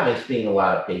been seeing a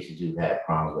lot of patients who've had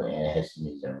problems with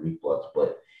antihistamines and reflux,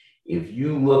 but if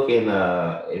you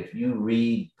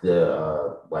read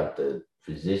the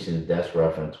physician's desk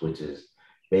reference, which is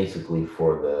basically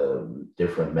for the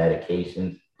different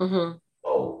medications,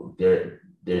 Mm-hmm.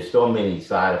 there's so many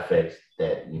side effects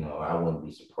that I wouldn't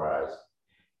be surprised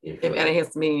if If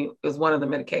antihistamine is one of the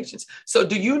medications. So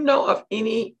do you know of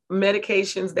any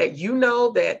medications that you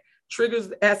know that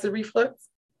triggers acid reflux?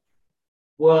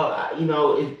 well,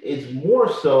 it's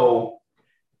more so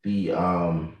the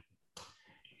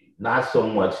not so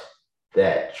much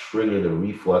that trigger the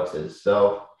reflux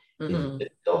itself is Mm-hmm.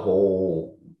 the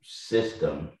whole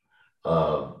system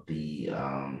of the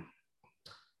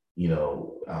you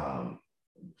know um,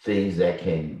 things that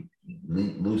can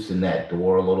loosen that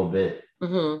door a little bit.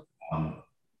 Mm-hmm. Um,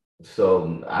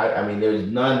 so I mean, there's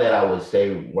none that I would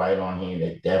say right on hand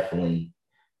that definitely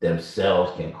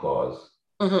themselves can cause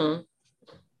Mm-hmm.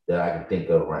 that I can think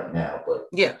of right now. But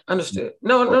Yeah, understood.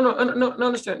 No,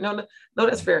 understood. No,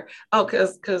 that's fair. Oh,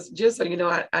 because just so you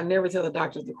know, I never tell the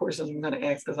doctors the questions I'm going to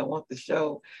ask because I want the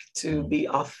show to be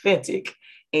authentic.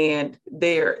 And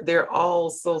they're all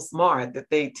so smart that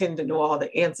they tend to know all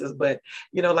the answers. But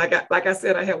like I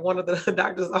said, I had one of the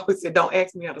doctors always said, "Don't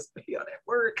ask me how to spell that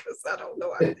word because I don't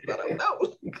know. I don't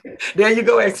know." There you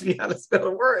go, ask me how to spell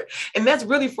a word, and that's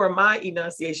really for my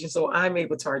enunciation, so I'm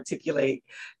able to articulate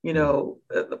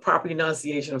the proper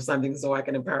enunciation of something so I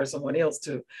can empower someone else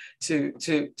to do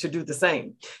the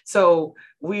same. So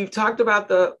we've talked about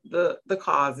the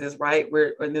causes, right?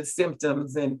 And the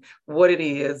symptoms and what it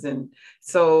is. And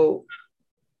so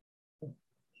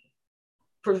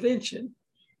prevention.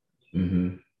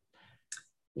 mm-hmm.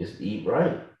 Just eat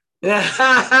right. that's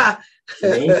The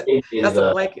main thing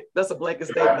is a blanket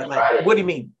statement. Like, what do you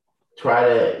mean? try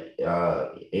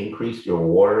to increase your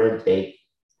water intake.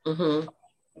 Mm-hmm.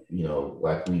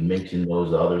 Like we mentioned,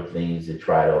 those other things to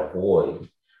try to avoid.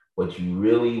 but you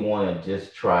really want to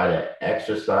just try to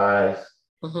exercise.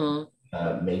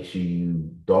 Mm-hmm. Make sure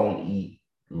you don't eat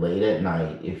late at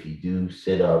night. If you do,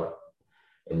 sit up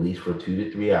at least for 2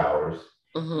 to 3 hours.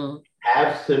 Mm-hmm.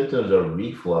 Have symptoms of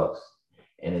reflux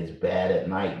and it's bad at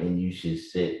night, then you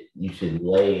should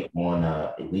lay on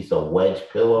at least a wedge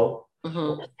pillow or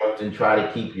Mm-hmm. something. Try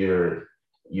to keep your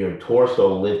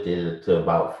torso lifted to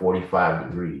about 45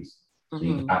 degrees. So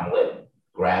you Mm-hmm. kind of let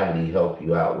gravity help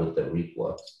you out with the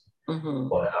reflux. Mm-hmm.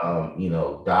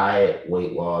 But diet,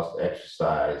 weight loss,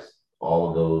 exercise,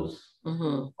 all of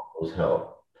Mm-hmm. those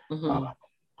help. Um, Mm-hmm.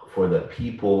 for the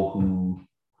people who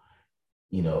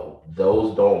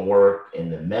those don't work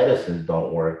and the medicines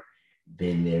don't work,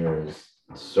 then there's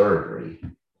surgery.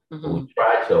 But we Mm-hmm.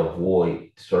 try to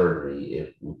avoid surgery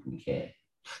if we can.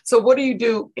 So what do you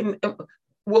do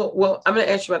well, I'm going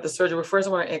to ask you about the surgery, but first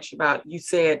I want to ask you about, you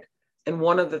said, and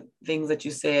one of the things that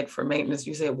you said for maintenance,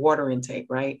 you said water intake,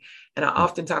 right? And I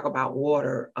often talk about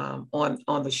water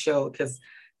on the show because,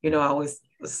 I always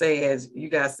say, as you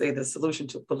guys say, the solution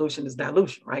to pollution is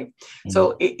dilution, right? Mm-hmm.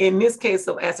 So in this case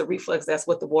of acid reflux, that's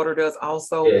what the water does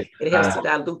also. Yeah, It helps to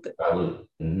dilute the,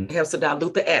 mm-hmm. it helps to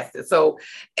dilute the acid. So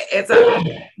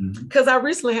Mm-hmm. because I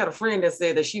recently had a friend that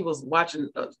said that she was watching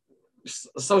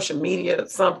social media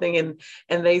something,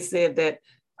 and they said that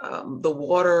the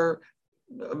water,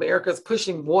 America's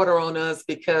pushing water on us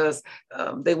because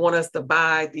they want us to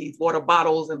buy these water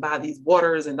bottles and buy these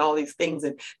waters and all these things,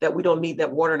 and that we don't need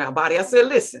that water in our body. I said,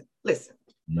 listen,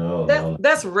 No.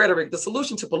 that's rhetoric. The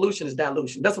solution to pollution is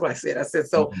dilution. That's what I said. I said,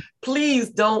 so Mm-hmm. please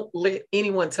don't let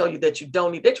anyone tell you that you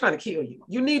don't need. They're trying to kill you.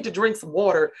 You need to drink some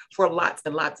water for lots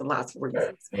and lots and lots of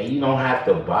reasons. And you don't have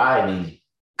to buy these.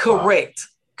 Correct.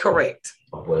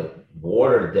 But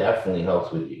water definitely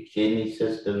helps with your kidney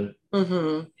system.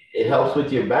 Mm-hmm. It helps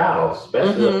with your bowels,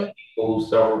 especially Mm-hmm. people who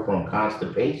suffer from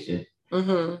constipation.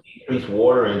 Mm-hmm. Increased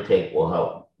water intake will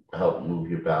help move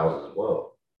your bowels as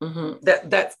well. Mm-hmm.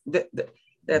 That's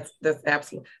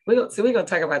absolutely. We're gonna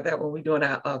talk about that when we're doing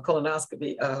our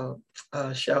colonoscopy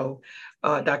show,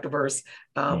 Dr. Burse,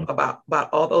 about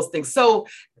all those things. So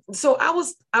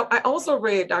I also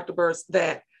read, Dr. Burse,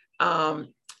 that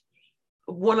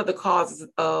one of the causes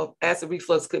of acid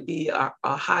reflux could be a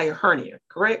higher hernia,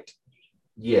 correct?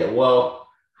 Yeah, well,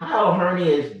 hiatal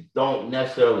hernias don't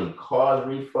necessarily cause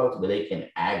reflux, but they can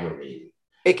aggravate it.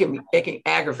 It can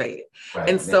aggravate it. Right.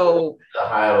 And so the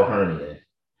hiatal hernia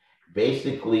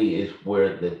basically is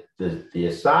where the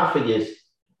esophagus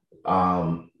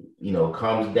comes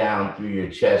down through your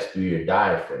chest, through your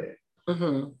diaphragm.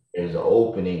 Mm-hmm. There's an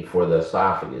opening for the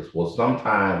esophagus. Well,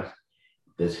 sometimes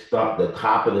the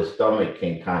top of the stomach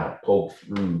can kind of poke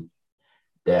through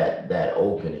that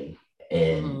opening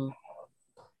and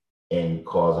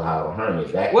cause a hiatal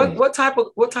hernia. What type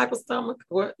of stomach?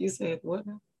 What you said? What?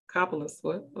 Copulus?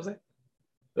 What was that?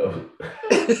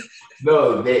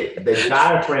 No, the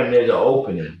diaphragm, there's an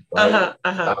opening, right?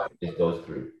 It goes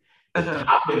through. The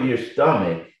top of your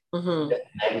stomach,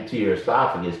 connected to your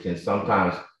esophagus, can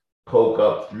sometimes poke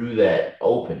up through that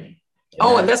opening.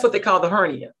 And that's what they call the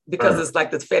hernia, because it's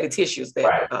like the fatty tissues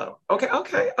that. Right.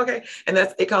 Okay. And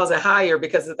it calls it higher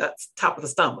because of the top of the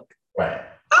stomach. Right.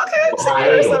 Okay.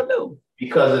 So new.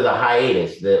 Because of the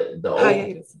hiatus, the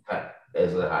hiatus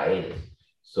as a hiatus,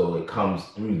 so it comes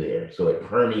through there, so it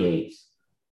herniates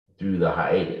through the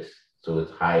hiatus, so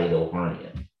it's hiatal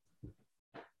hernia.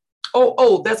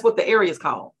 Oh, that's what the area is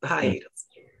called, the hiatus.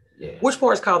 Yeah. Which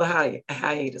part is called the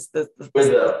hiatus? The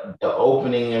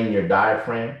opening in your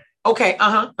diaphragm. Okay.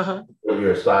 Where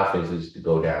your esophagus is to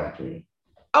go down through.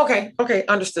 Okay.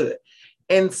 Understood.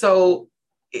 And so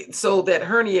that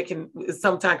hernia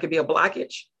sometimes be a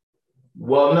blockage.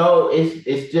 Well, no,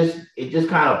 it just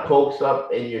kind of pokes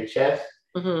up in your chest.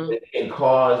 Mm-hmm. It can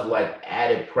cause like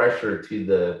added pressure to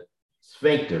the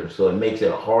sphincter, so it makes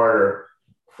it harder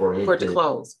for it to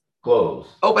close.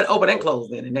 Open and close.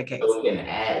 Then in that case, so it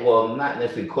can not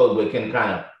necessarily close, but it can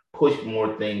kind of push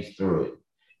more things through it.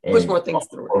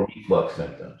 Or reflux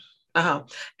symptoms.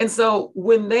 And so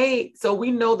we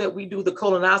know that we do the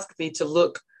colonoscopy to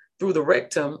look through the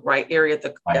rectum, right, area at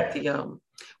the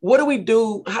what do we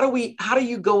do? How do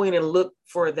you go in and look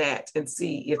for that and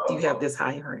see if you have this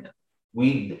high hernia?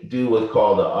 We do what's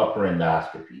called the upper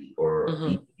endoscopy, or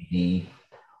EPD,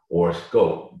 or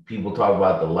scope. People talk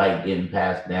about the light getting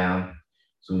passed down.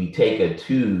 So we take a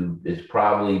tube, it's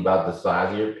probably about the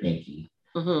size of your pinky,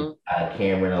 a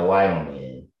camera and a light on the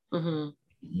end.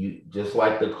 You just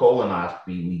like the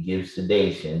colonoscopy, we give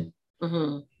sedation,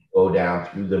 go down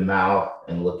through the mouth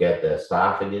and look at the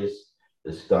esophagus,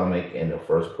 the stomach, and the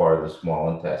first part of the small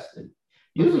intestine.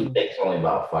 Usually takes only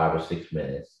about 5 or 6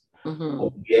 minutes. Mm-hmm. We'll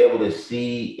be able to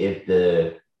see if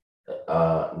the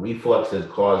reflux has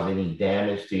caused any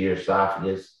damage to your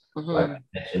esophagus, like Mm-hmm. I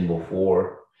mentioned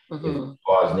before, if it's Mm-hmm.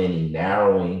 caused any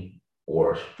narrowing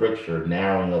or stricture,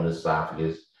 narrowing of the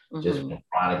esophagus just Mm-hmm. from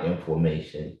chronic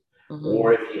inflammation, Mm-hmm.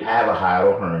 or if you have a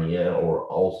hiatal hernia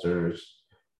or ulcers,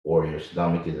 or your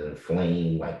stomach is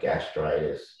inflamed like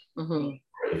gastritis, Mm-hmm.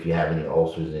 or if you have any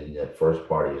ulcers in the first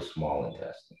part of your small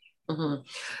intestine.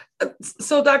 Mm-hmm.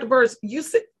 So, Dr. Burns, you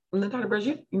said, no, Dr. Burns,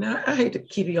 you know, I hate to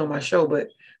keep you on my show, but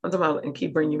I'm talking about and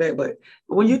keep bringing you back. But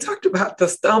when you talked about the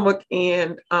stomach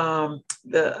and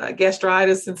the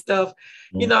gastritis and stuff,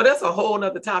 you Mm-hmm. know, that's a whole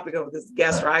nother topic of this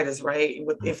gastritis, right?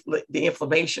 With the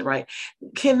inflammation, right?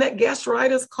 Can that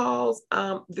gastritis cause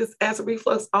this acid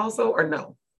reflux also, or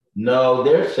no? No,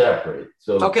 they're separate.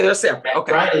 So Okay, they're separate.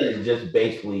 Okay. gastritis is just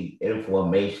basically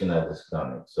inflammation of the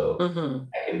stomach. So Mm-hmm.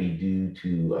 that can be due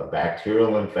to a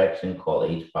bacterial infection called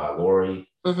H. pylori.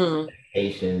 Mm-hmm.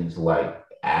 Medications like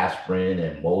aspirin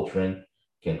and Motrin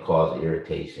can cause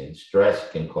irritation. Stress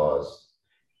can cause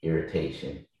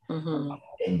irritation. Mm-hmm.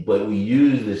 And but we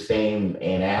use the same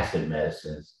antacid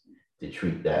medicines to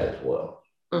treat that as well.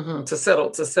 Mm-hmm. To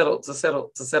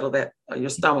settle that your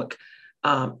stomach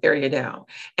area down.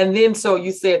 And then so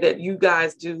you said that you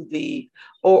guys do the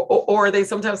or they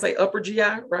sometimes say upper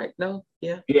GI, right? No,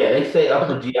 yeah. Yeah, they say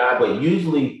upper Mm-hmm. GI, but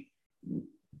usually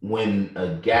when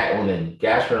a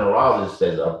gastroenterologist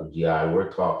says upper GI,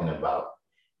 we're talking about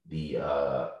the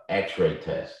X-ray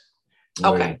test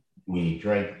where Okay. we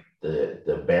drink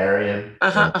the barium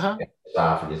Uh-huh. from Uh-huh. the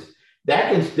esophagus.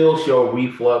 That can still show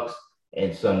reflux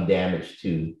and some damage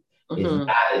too. It's Mm-hmm.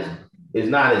 not as it's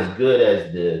not as good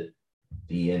as the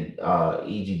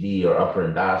EGD or upper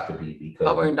endoscopy because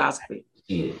Upper we endoscopy.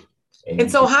 see it and And you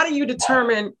so can how do you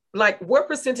determine like what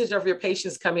percentage of your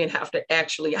patients come in have to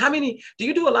actually how many do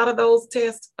you do a lot of those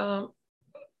tests?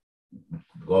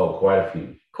 go quite a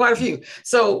few. Quite a few.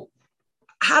 So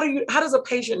how does a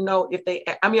patient know if they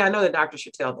I mean I know the doctor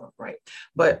should tell them, right?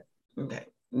 But okay,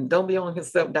 don't be on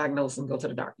his self-diagnosed and go to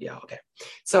the doctor. Yeah, okay.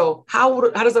 So how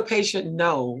does a patient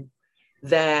know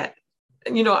that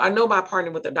you know I know by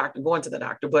partnering with the doctor going to the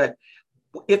doctor, but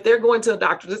if they're going to the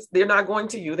doctor, they're not going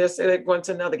to you, they're going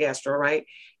to another gastro, right?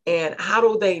 And how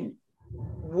do they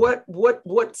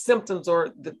what symptoms or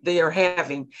they are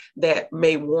having that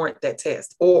may warrant that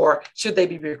test, or should they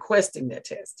be requesting that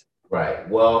test? Right.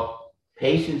 Well,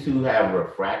 patients who have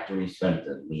refractory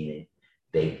symptoms, meaning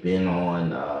they've been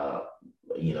on,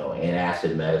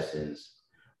 antacid medicines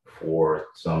for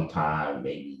some time,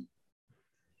 maybe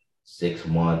 6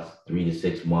 months, 3 to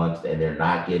 6 months, and they're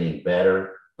not getting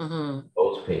better. Mm-hmm.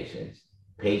 Those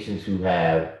patients who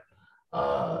have,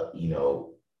 uh, you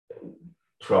know,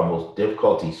 troubles,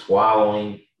 difficulty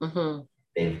swallowing, Mm-hmm.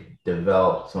 they've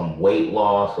developed some weight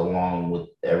loss along with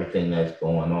everything that's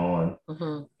going on.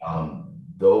 Mm-hmm.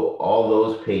 Though all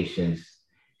those patients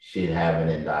should have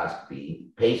an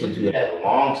endoscopy. Patients who Mm-hmm. had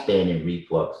long-standing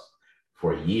reflux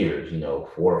for years, 4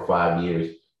 or 5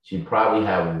 years, should probably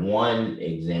have one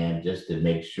exam just to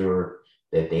make sure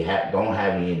that they don't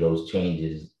have any of those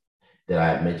changes that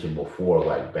I mentioned before,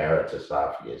 like Barrett's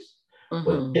esophagus. But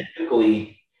Mm-hmm.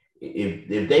 typically,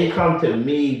 if they come to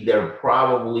me, they're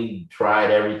probably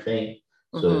tried everything.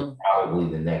 So Mm-hmm.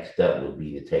 probably the next step would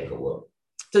be to take a look.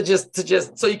 To just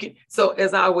so you can so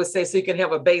as I always say, so you can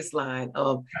have a baseline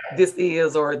of this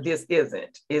is or this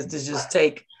isn't, is to just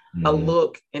take a Mhm.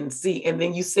 look and see. And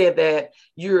then you said that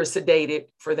you're sedated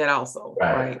for that also,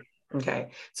 Right. right? Okay.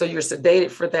 So you're sedated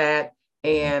for that,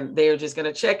 and they're just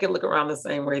gonna check and look around the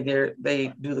same way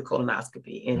they do the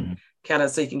colonoscopy and Mhm. kind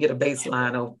of so you can get a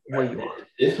baseline of where Right. you are.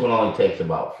 This one only takes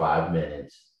about 5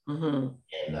 minutes. Mm-hmm.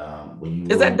 And when you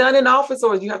Is that really, done in office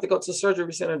or do you have to go to the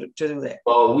surgery center to do that?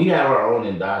 well, we have our own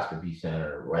endoscopy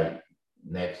center right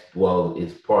next. Well,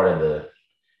 it's part of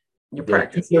Your they're two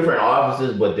practice? different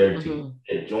offices, but Mm-hmm.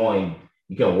 they're joined.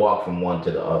 You can walk from one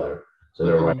to the other. So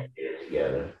they're right Mm-hmm. there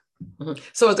together. Mm-hmm.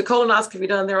 So is the colonoscopy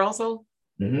done there also?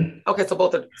 Mm-hmm. Okay, so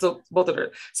both of them.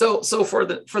 So for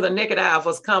the naked eye of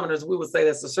us commoners, we would say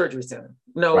that's the surgery center.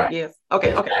 No, Right. yes.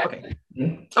 Okay, okay, okay. Exactly.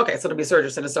 Mhm. Okay, so it'll be surgery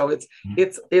center. So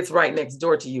it's right next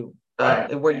door to you, Right.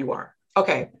 and where you are.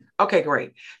 Okay, okay,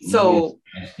 great. We use So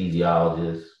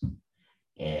anesthesiologists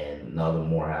and another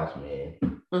Morehouse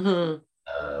man. mhm,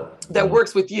 that When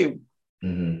works with you.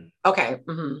 mhm. Okay.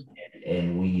 Mm-hmm.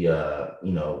 And we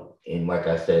and like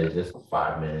I said, it's just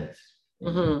 5 minutes. And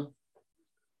Mm-hmm.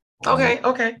 Okay,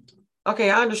 okay.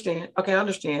 Okay, I understand. Okay, I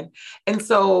understand. And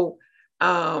so,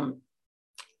 um,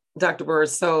 Dr. Bird,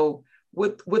 so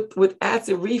with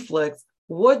acid reflux,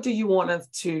 what do you want us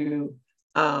to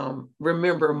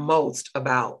remember most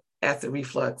about acid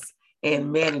reflux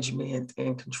and management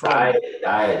and control. Diet.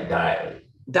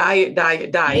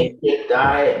 Diet.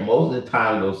 Diet, most of the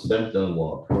time those symptoms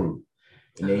will improve.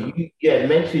 And then Uh-huh. you had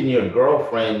mentioned your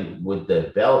girlfriend with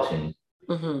the belching.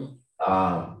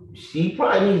 Mm-hmm. She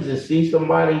probably needs to see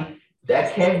somebody.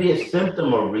 That can be a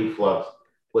symptom of reflux,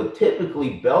 but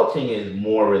typically belching is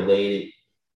more related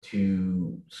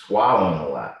to swallowing a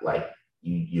lot. Like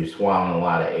you're swallowing a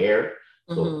lot of air.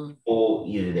 So Mm-hmm. people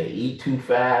either they eat too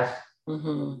fast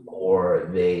Mm-hmm. or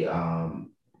they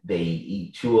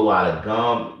eat chew a lot of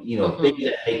gum, things Mm-hmm.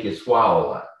 that make you swallow a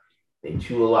lot. They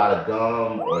chew a lot of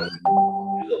gum or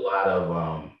use a lot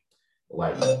of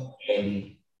like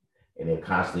candy, and they're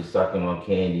constantly sucking on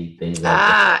candy, things like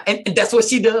that. And that's what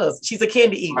she does. She's a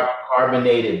candy eater.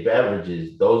 Carbonated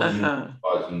beverages, those are usually Uh-huh.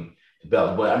 cause you to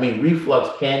belch. But I mean,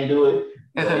 reflux can do it.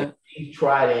 But if Uh-huh. you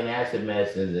tried antacid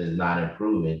medicines and is not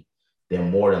improving, then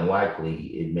more than likely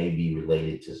it may be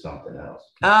related to something else.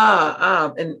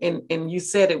 And you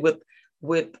said it with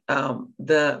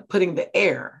the putting the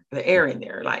air in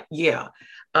there, like yeah.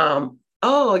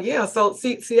 Oh yeah. So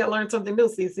see, I learned something new.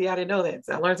 See, I didn't know that.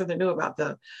 So I learned something new about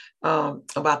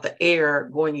the air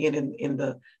going in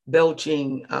the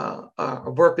belching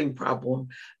burping problem,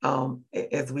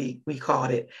 as we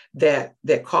called it,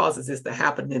 that causes this to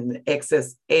happen in the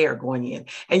excess air going in.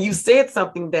 And you said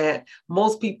something that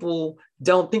most people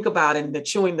don't think about in the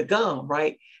chewing the gum,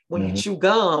 right? When you Mhm. chew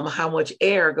gum, how much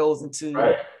air goes into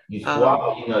Right. You um,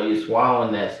 swallow, you're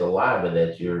swallowing that saliva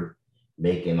that you're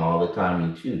making all the time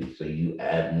you chew. So you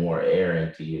add more air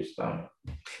into your stomach.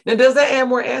 now does that add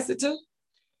more acid too?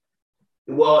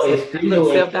 Well, So it look,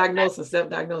 stimulates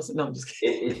self-diagnosis. No, I'm just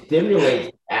it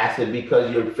stimulates acid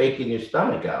because you're faking your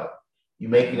stomach out.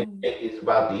 You're making it kidding. think it's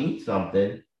about to eat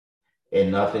something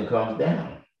and nothing comes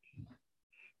down.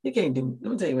 You can't do.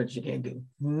 Let me tell you what you can't do.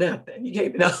 Nothing. You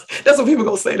can't. No, that's what people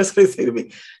gonna say. That's what they say to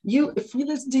me. If you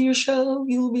listen to your show,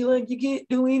 you'll be like, you can't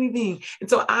do anything. And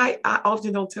so I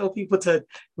often don't tell people to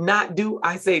not do.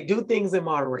 I say do things in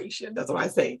moderation. That's what I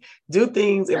say. Do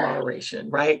things in moderation,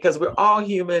 right? Because we're all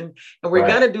human and we're Right.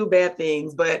 gonna do bad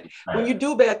things. But when Right. you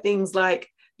do bad things, like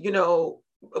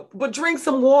but drink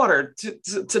some water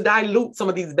to dilute some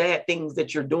of these bad things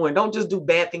that you're doing. Don't just do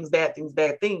bad things,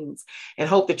 and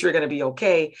hope that you're going to be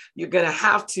okay. You're going to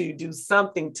have to do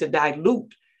something to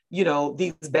dilute,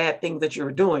 these bad things that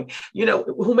you're doing.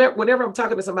 Whenever I'm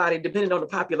talking to somebody, depending on the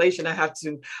population, I have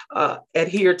to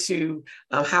adhere to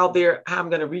how I'm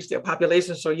going to reach their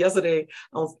population. So yesterday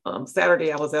on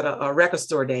Saturday, I was at a record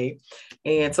store day,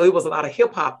 and so it was a lot of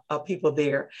hip hop people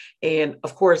there. And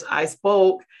of course, I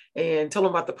spoke and tell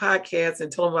them about the podcast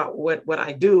and tell them about what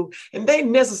I do. And they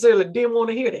necessarily didn't want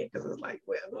to hear that because it's like,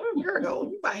 well, Virgo,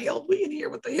 you by hell, we in here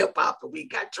with the hip hop and we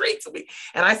got drinks.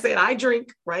 And I said, I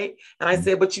drink, right? And I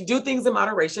said, but you do things in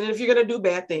moderation. And if you're going to do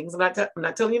bad things, I'm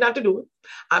not telling you not to do it.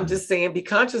 I'm just saying, be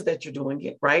conscious that you're doing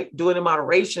it, right? Do it in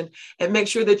moderation and make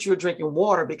sure that you're drinking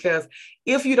water, because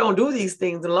if you don't do these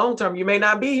things in the long term, you may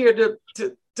not be here to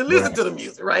listen Right. to the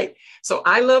music, right? So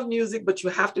I love music, but you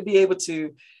have to be able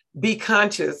to be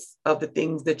conscious of the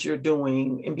things that you're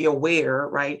doing and be aware,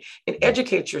 right? And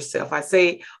educate yourself. I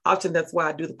say often that's why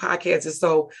I do the podcast, is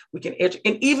so we can educate.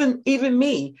 And even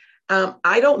me,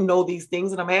 I don't know these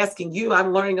things, and I'm asking you.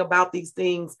 I'm learning about these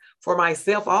things for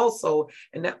myself also.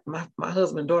 And that my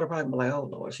husband and daughter probably be like, "Oh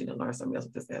Lord, she done learn something else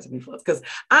with this acid reflux." Because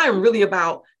I'm really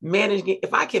about managing.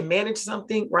 If I can manage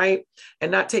something, right,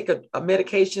 and not take a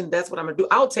medication, that's what I'm gonna do.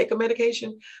 I'll take a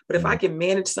medication, but if I can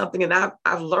manage something, and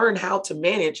I've learned how to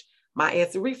manage my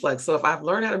acid reflux. So if I've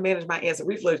learned how to manage my acid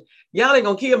reflux, y'all ain't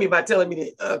gonna kill me by telling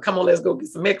me to come on, let's go get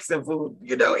some Mexican food,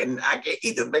 and I can't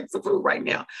eat this Mexican food right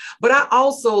now. But I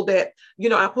also I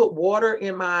put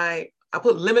I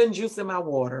put lemon juice in my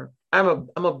water. I'm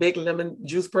a big lemon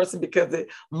juice person because it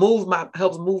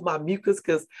helps move my mucus,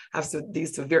 because I have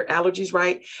these severe allergies,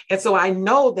 right? And so I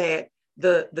know that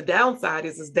the downside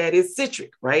is that it's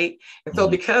citric, right? And so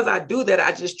Mhm. because I do that,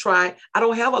 I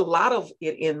don't have a lot of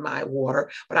it in my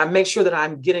water, but I make sure that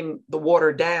I'm getting the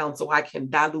water down so I can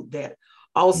dilute that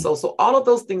also. So all of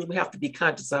those things we have to be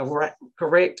conscious of, right?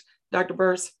 Correct, Dr.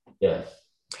 Burse? Yes.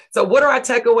 So what are our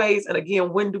takeaways? And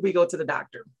again, when do we go to the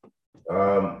doctor?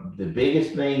 The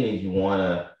biggest thing is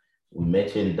we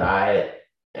mentioned diet,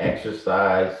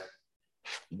 exercise,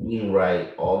 eating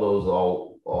right, all those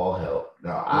all help.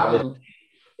 Now, obviously,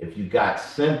 Mm-hmm. if you got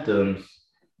symptoms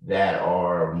that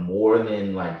are more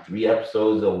than like 3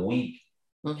 episodes a week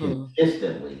Mm-hmm.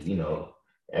 consistently,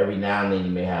 every now and then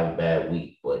you may have a bad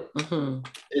week, but Mm-hmm.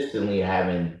 consistently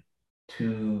having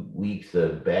 2 weeks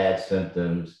of bad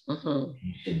symptoms, Mm-hmm.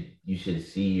 you should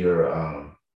see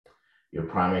your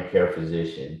primary care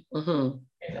physician Mm-hmm.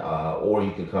 or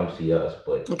you can come see us.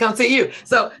 But And come see you.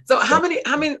 So how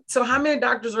many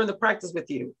doctors are in the practice with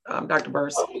you, Dr.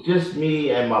 Burse? just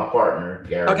me and my partner,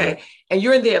 Gary. Okay. And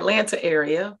you're in the Atlanta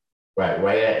area. Right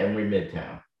at Emory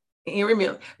Midtown.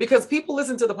 Because people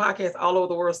listen to the podcast all over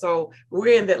the world. So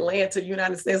we're in the Atlanta,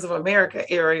 United States of America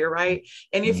area, right?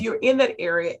 And if you're in that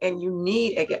area and you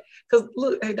need because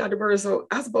look, hey, Dr. Burse, so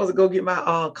I'm supposed to go get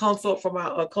my consult for my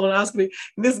colonoscopy.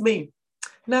 And this is me.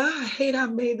 Now I hate I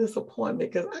made this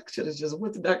appointment because I should have just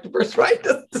went to Dr. Burse, right?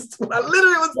 This is what I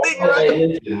literally was thinking.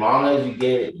 Right? As long as you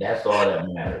get it, that's all that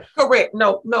matters. Correct.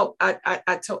 No,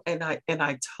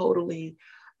 I totally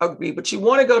agree. But you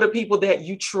want to go to people that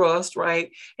you trust,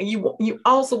 right? And you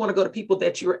also want to go to people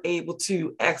that you're able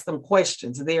to ask them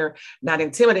questions. They're not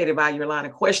intimidated by your line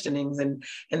of questionings, and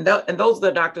those are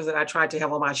the doctors that I tried to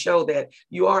have on my show that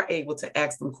you are able to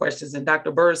ask them questions. And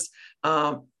Dr. Burse,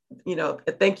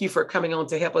 thank you for coming on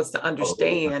to help us to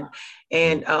understand.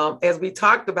 And as we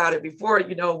talked about it before,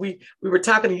 we were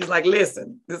talking, he's like,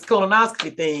 listen, this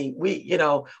colonoscopy thing, we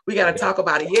got to talk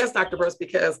about it. Yes, Dr. Burse,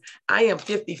 because I am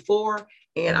 54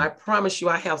 and I promise you,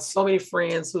 I have so many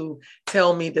friends who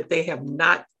tell me that they have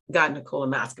not gotten a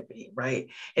colonoscopy, right?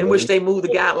 In which they moved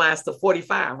the guidelines to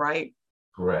 45, right?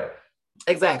 Correct.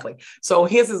 Exactly. So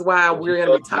this is why we're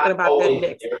going to be talking about that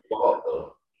next.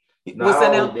 What's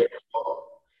that now?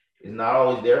 It's not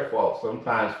always their fault.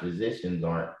 Sometimes physicians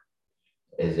aren't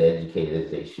as educated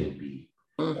as they should be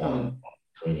on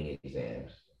screening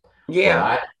exams.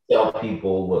 Yeah. So I tell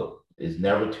people, look, it's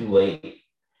never too late.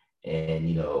 And,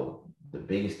 the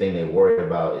biggest thing they worry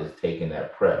about is taking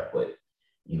that prep. But,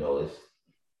 it's...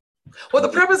 Well, the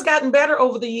prep has gotten better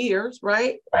over the years,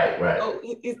 right? Right. So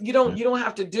you don't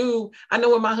have to do. I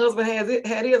know when my husband had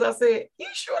his, I said, "You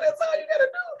sure that's all you got to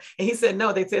do?" And he said,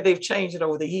 "No, they said they've changed it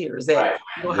over the years. That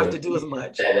you don't have to do as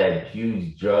much." That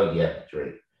huge drug you have to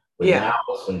drink, but now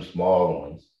some small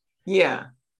ones. Yeah,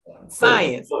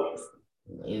 science.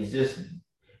 It's just,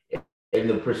 and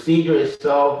the procedure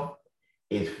itself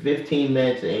is 15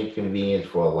 minutes of inconvenience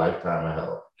for a lifetime of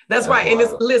health. That's right. And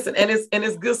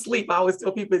it's good sleep. I always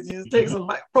tell people, you just take some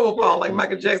propofol like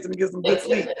Michael Jackson and get some good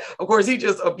sleep. Of course, he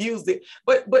just abused it.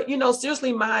 But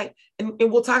seriously, and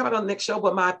we'll talk about it on the next show,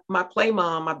 but my play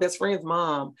mom, my best friend's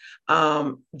mom,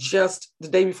 just the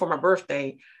day before my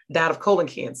birthday, died of colon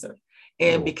cancer.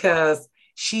 And because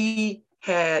she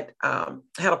had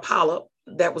a polyp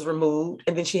that was removed,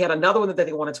 and then she had another one that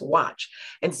they wanted to watch.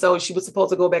 And so she was supposed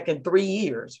to go back in 3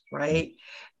 years, right?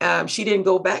 She didn't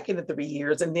go back in the 3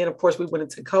 years. And then, of course, we went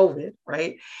into COVID,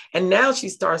 right? And now she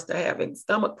starts to having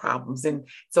stomach problems. And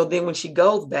so then when she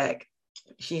goes back,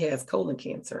 she has colon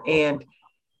cancer.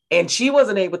 And she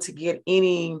wasn't able to get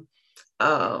any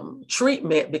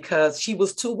treatment because she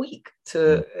was too weak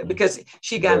because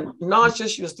she got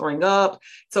nauseous, she was throwing up.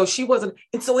 So she wasn't,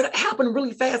 and so it happened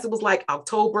really fast. It was like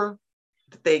October,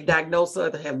 they diagnosed her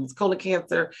to having colon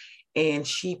cancer, and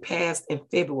she passed in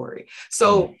February.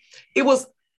 So it was,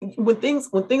 when things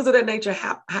of that nature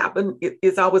happen,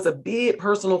 it's always a bit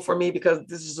personal for me because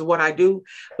this is what I do.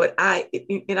 But I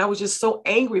was just so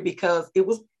angry because it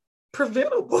was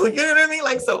preventable. You know what I mean?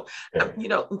 Like, so,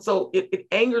 and so it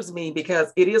angers me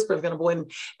because it is preventable.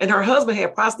 And her husband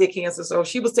had prostate cancer. So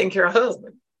she was taking care of her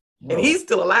husband, and he's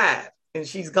still alive and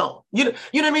she's gone. You know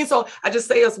what I mean? So I just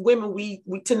say, as women, we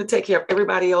tend to take care of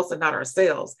everybody else and not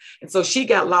ourselves. And so she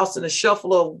got lost in the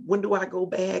shuffle of, when do I go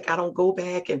back? I don't go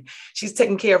back. And she's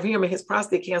taking care of him and his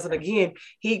prostate cancer. And again,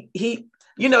 he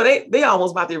they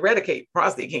almost about to eradicate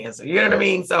prostate cancer. You know what I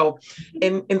mean? So,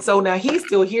 and so now he's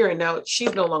still here, and now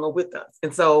she's no longer with us.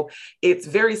 And so it's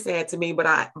very sad to me, but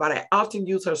I often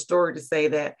use her story to say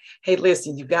that, hey,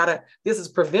 listen, this is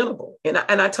preventable. And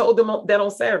I told them that on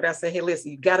Saturday. I said, hey,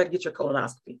 listen, you got to get your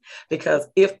colonoscopy, because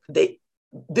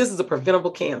this is a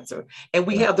preventable cancer, and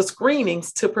we have the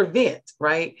screenings to prevent,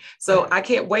 right? So I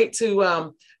can't wait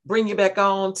to bring you back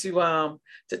on to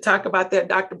talk about that,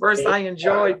 Dr. Burse. I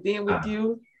enjoyed being with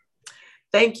you.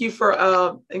 Thank you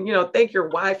for, thank your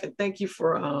wife, and thank you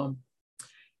for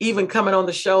even coming on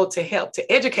the show to help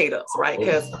to educate us, right?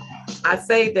 Because I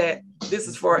say that this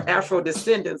is for Afro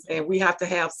descendants, and we have to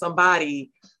have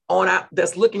somebody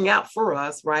that's looking out for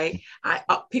us, right?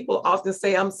 People often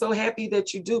say, I'm so happy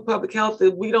that you do public health,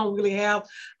 that we don't really have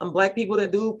Black people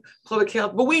that do public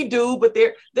health, but we do, but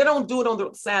they don't do it on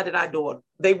the side that I do it.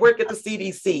 They work at the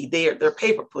CDC. They're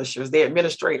paper pushers. They're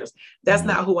administrators. That's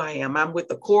not who I am. I'm with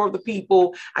the core of the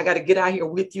people. I got to get out here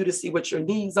with you to see what your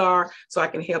needs are so I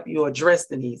can help you address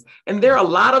the needs. And there are a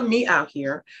lot of me out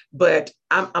here, but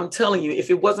I'm telling you, if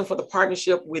it wasn't for the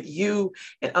partnership with you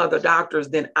and other doctors,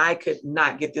 then I could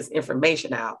not get this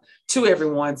information out to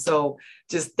everyone. So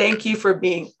just thank you for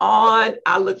being on.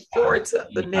 I look forward to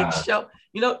the next show.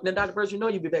 You know, then Dr. Burrs, you know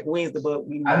you'll be back Wednesday, but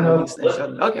we know the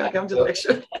show. Okay, I'm just making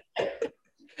sure.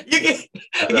 you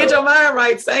get your mind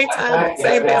right, same time,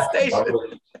 same station.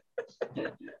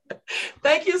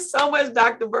 Thank you so much,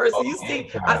 Dr. Burrs. You see,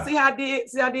 I see how I did.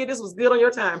 This was good on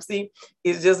your time. See,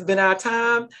 it's just been our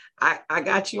time. I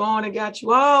got you on and got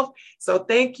you off. So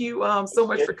thank you so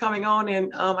much for coming on,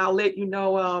 and I'll let you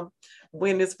know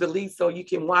when it's released so you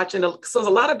can watch. And so a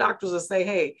lot of doctors will say,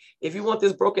 hey, if you want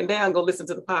this broken down, go listen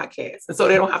to the podcast. And so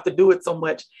they don't have to do it so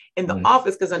much in the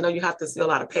office, because I know you have to see a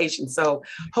lot of patients. So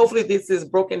hopefully this is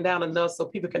broken down enough so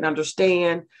people can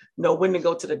understand, know when to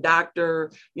go to the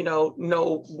doctor,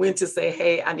 know when to say,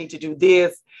 hey, I need to do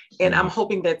this. And I'm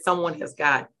hoping that someone has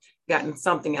gotten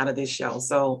something out of this show.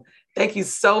 So thank you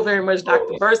so very much,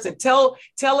 Dr. Burrs. And tell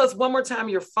us one more time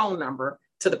your phone number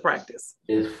to the practice.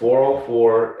 It's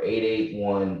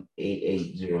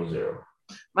 404-881-8800.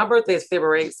 My birthday is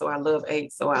February 8th, so I love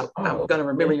 8. So I'm going to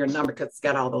remember your number because it's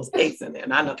got all those 8s in there.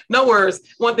 And I know, no worries.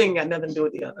 One thing got nothing to do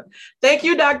with the other. Thank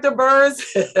you, Dr. Burrs.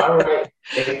 All right.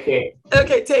 Take care.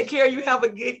 Okay, take care. You have a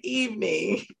good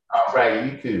evening. All right,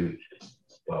 you too.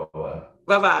 Bye-bye.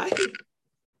 Bye-bye.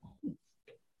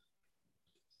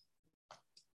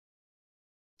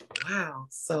 Wow.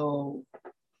 So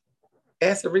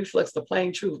acid reflux, the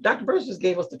plain truth. Dr. Burrs just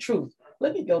gave us the truth.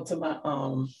 Let me go to my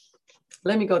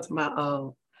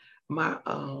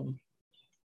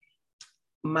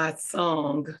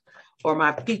song, or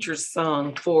my featured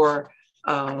song for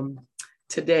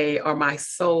today, or my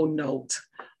soul note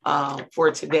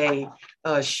for today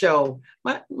show.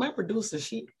 My producer,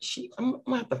 I'm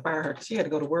gonna have to fire her because she had to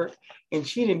go to work and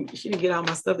she didn't get all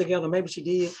my stuff together. Maybe she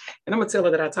did, and I'm gonna tell her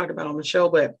that I talked about it on the show.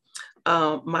 But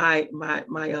my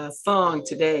song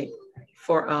today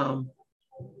for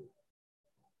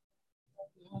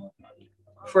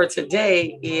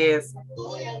today is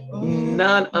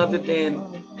none other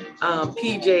than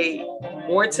PJ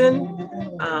Morton.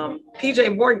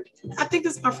 PJ Morton, I think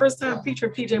this is my first time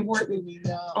featuring PJ Morton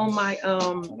on my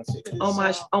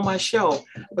show.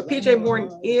 But PJ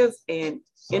Morton is an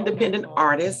independent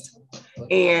artist,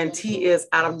 and he is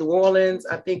out of New Orleans.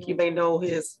 I think you may know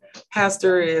his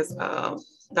pastor is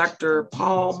Dr.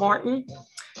 Paul Martin,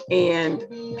 and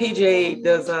PJ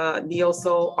does neo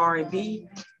soul R&B.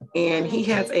 And he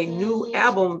has a new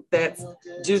album that's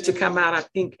due to come out, I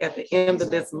think, at the end of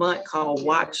this month, called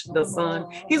Watch the Sun.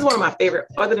 He's one of my favorite,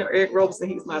 other than Eric Roberson,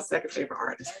 he's my second favorite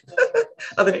artist,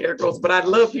 other than Eric Roberson, but I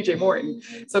love PJ Morton.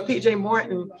 So PJ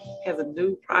Morton has a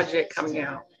new project coming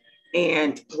out.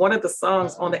 And one of the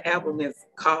songs on the album is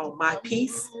called My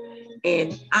Peace.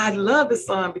 And I love the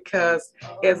song because,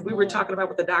 as we were talking about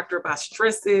with the doctor about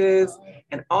stresses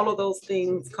and all of those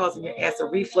things causing your acid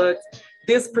reflux,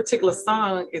 this particular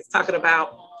song is talking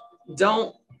about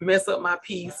don't mess up my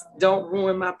peace, don't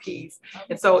ruin my peace.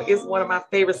 And so it's one of my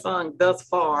favorite songs thus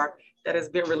far that has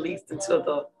been released until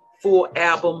the full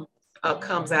album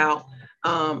comes out.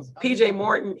 PJ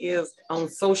Morton is on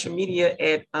social media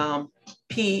at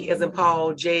P as in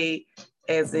Paul, J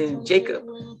as in Jacob,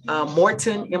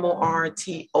 Morton,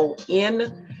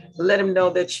 Morton. Let him know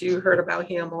that you heard about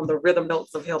him on the Rhythm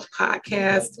Notes of Health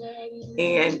podcast.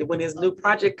 And when his new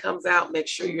project comes out, make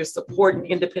sure you're supporting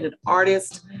independent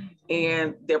artists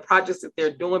and their projects that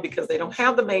they're doing, because they don't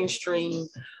have the mainstream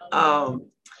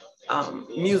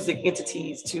music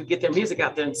entities to get their music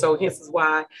out there. And so this is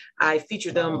why I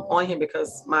feature them on him,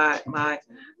 because my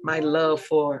love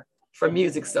for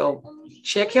music. So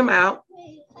check him out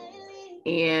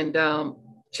and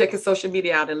check his social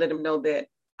media out and let him know that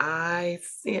I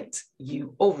sent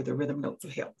you over the Rhythm Notes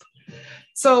of Health.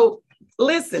 So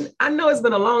listen, I know it's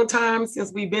been a long time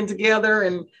since we've been together,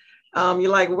 and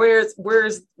you're like, where's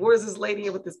this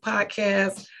lady with this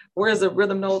podcast? Where's the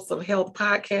Rhythm Notes of Health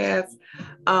podcast?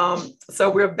 So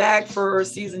we're back for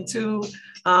season 2.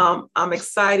 I'm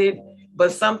excited,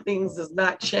 but some things does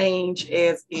not change,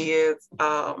 as is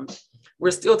we're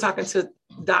still talking to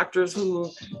doctors who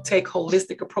take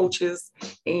holistic approaches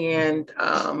and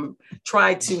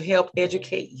try to help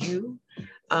educate you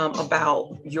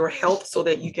about your health so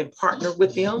that you can partner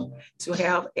with them to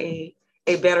have a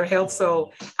better health.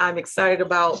 So I'm excited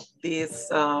about this.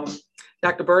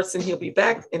 Dr. Burson, he'll be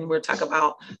back, and we're talking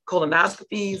about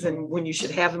colonoscopies and when you should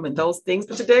have them and those things.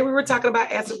 But today we were talking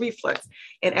about acid reflux.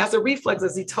 And acid reflux,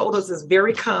 as he told us, is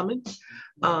very common.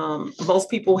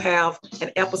 Most people have an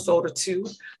episode or 2,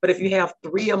 but if you have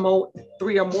 3 or more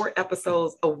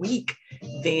episodes a week,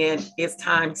 then it's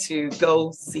time to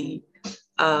go see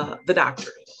the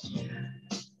doctor.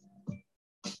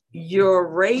 Your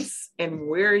race and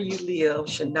where you live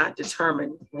should not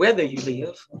determine whether you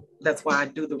live, That's why I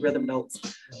do the Rhythm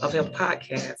Notes of Health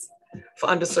podcast for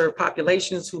underserved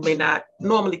populations who may not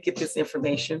normally get this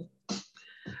information.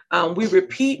 We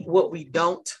repeat what we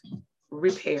don't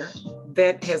repair.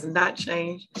 That has not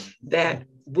changed. That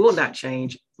will not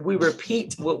change. We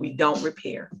repeat what we don't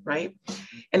repair, right?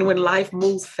 And when life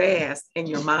moves fast and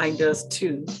your mind does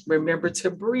too, remember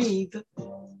to breathe.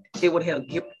 It would help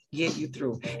get you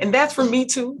through. And that's for me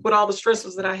too, with all the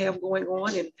stresses that I have going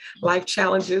on and life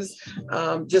challenges.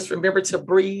 Just remember to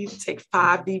breathe, take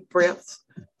 5 deep breaths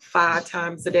 5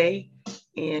 times a day.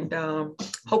 And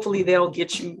hopefully they'll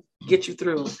get you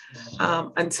through.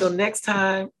 Until next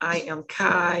time, I am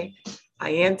Kai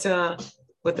Ayanta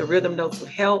with the Rhythm Notes of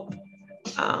Health.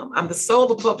 I'm the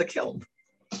soul of public health,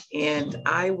 and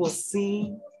I will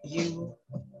see you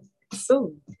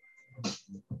soon.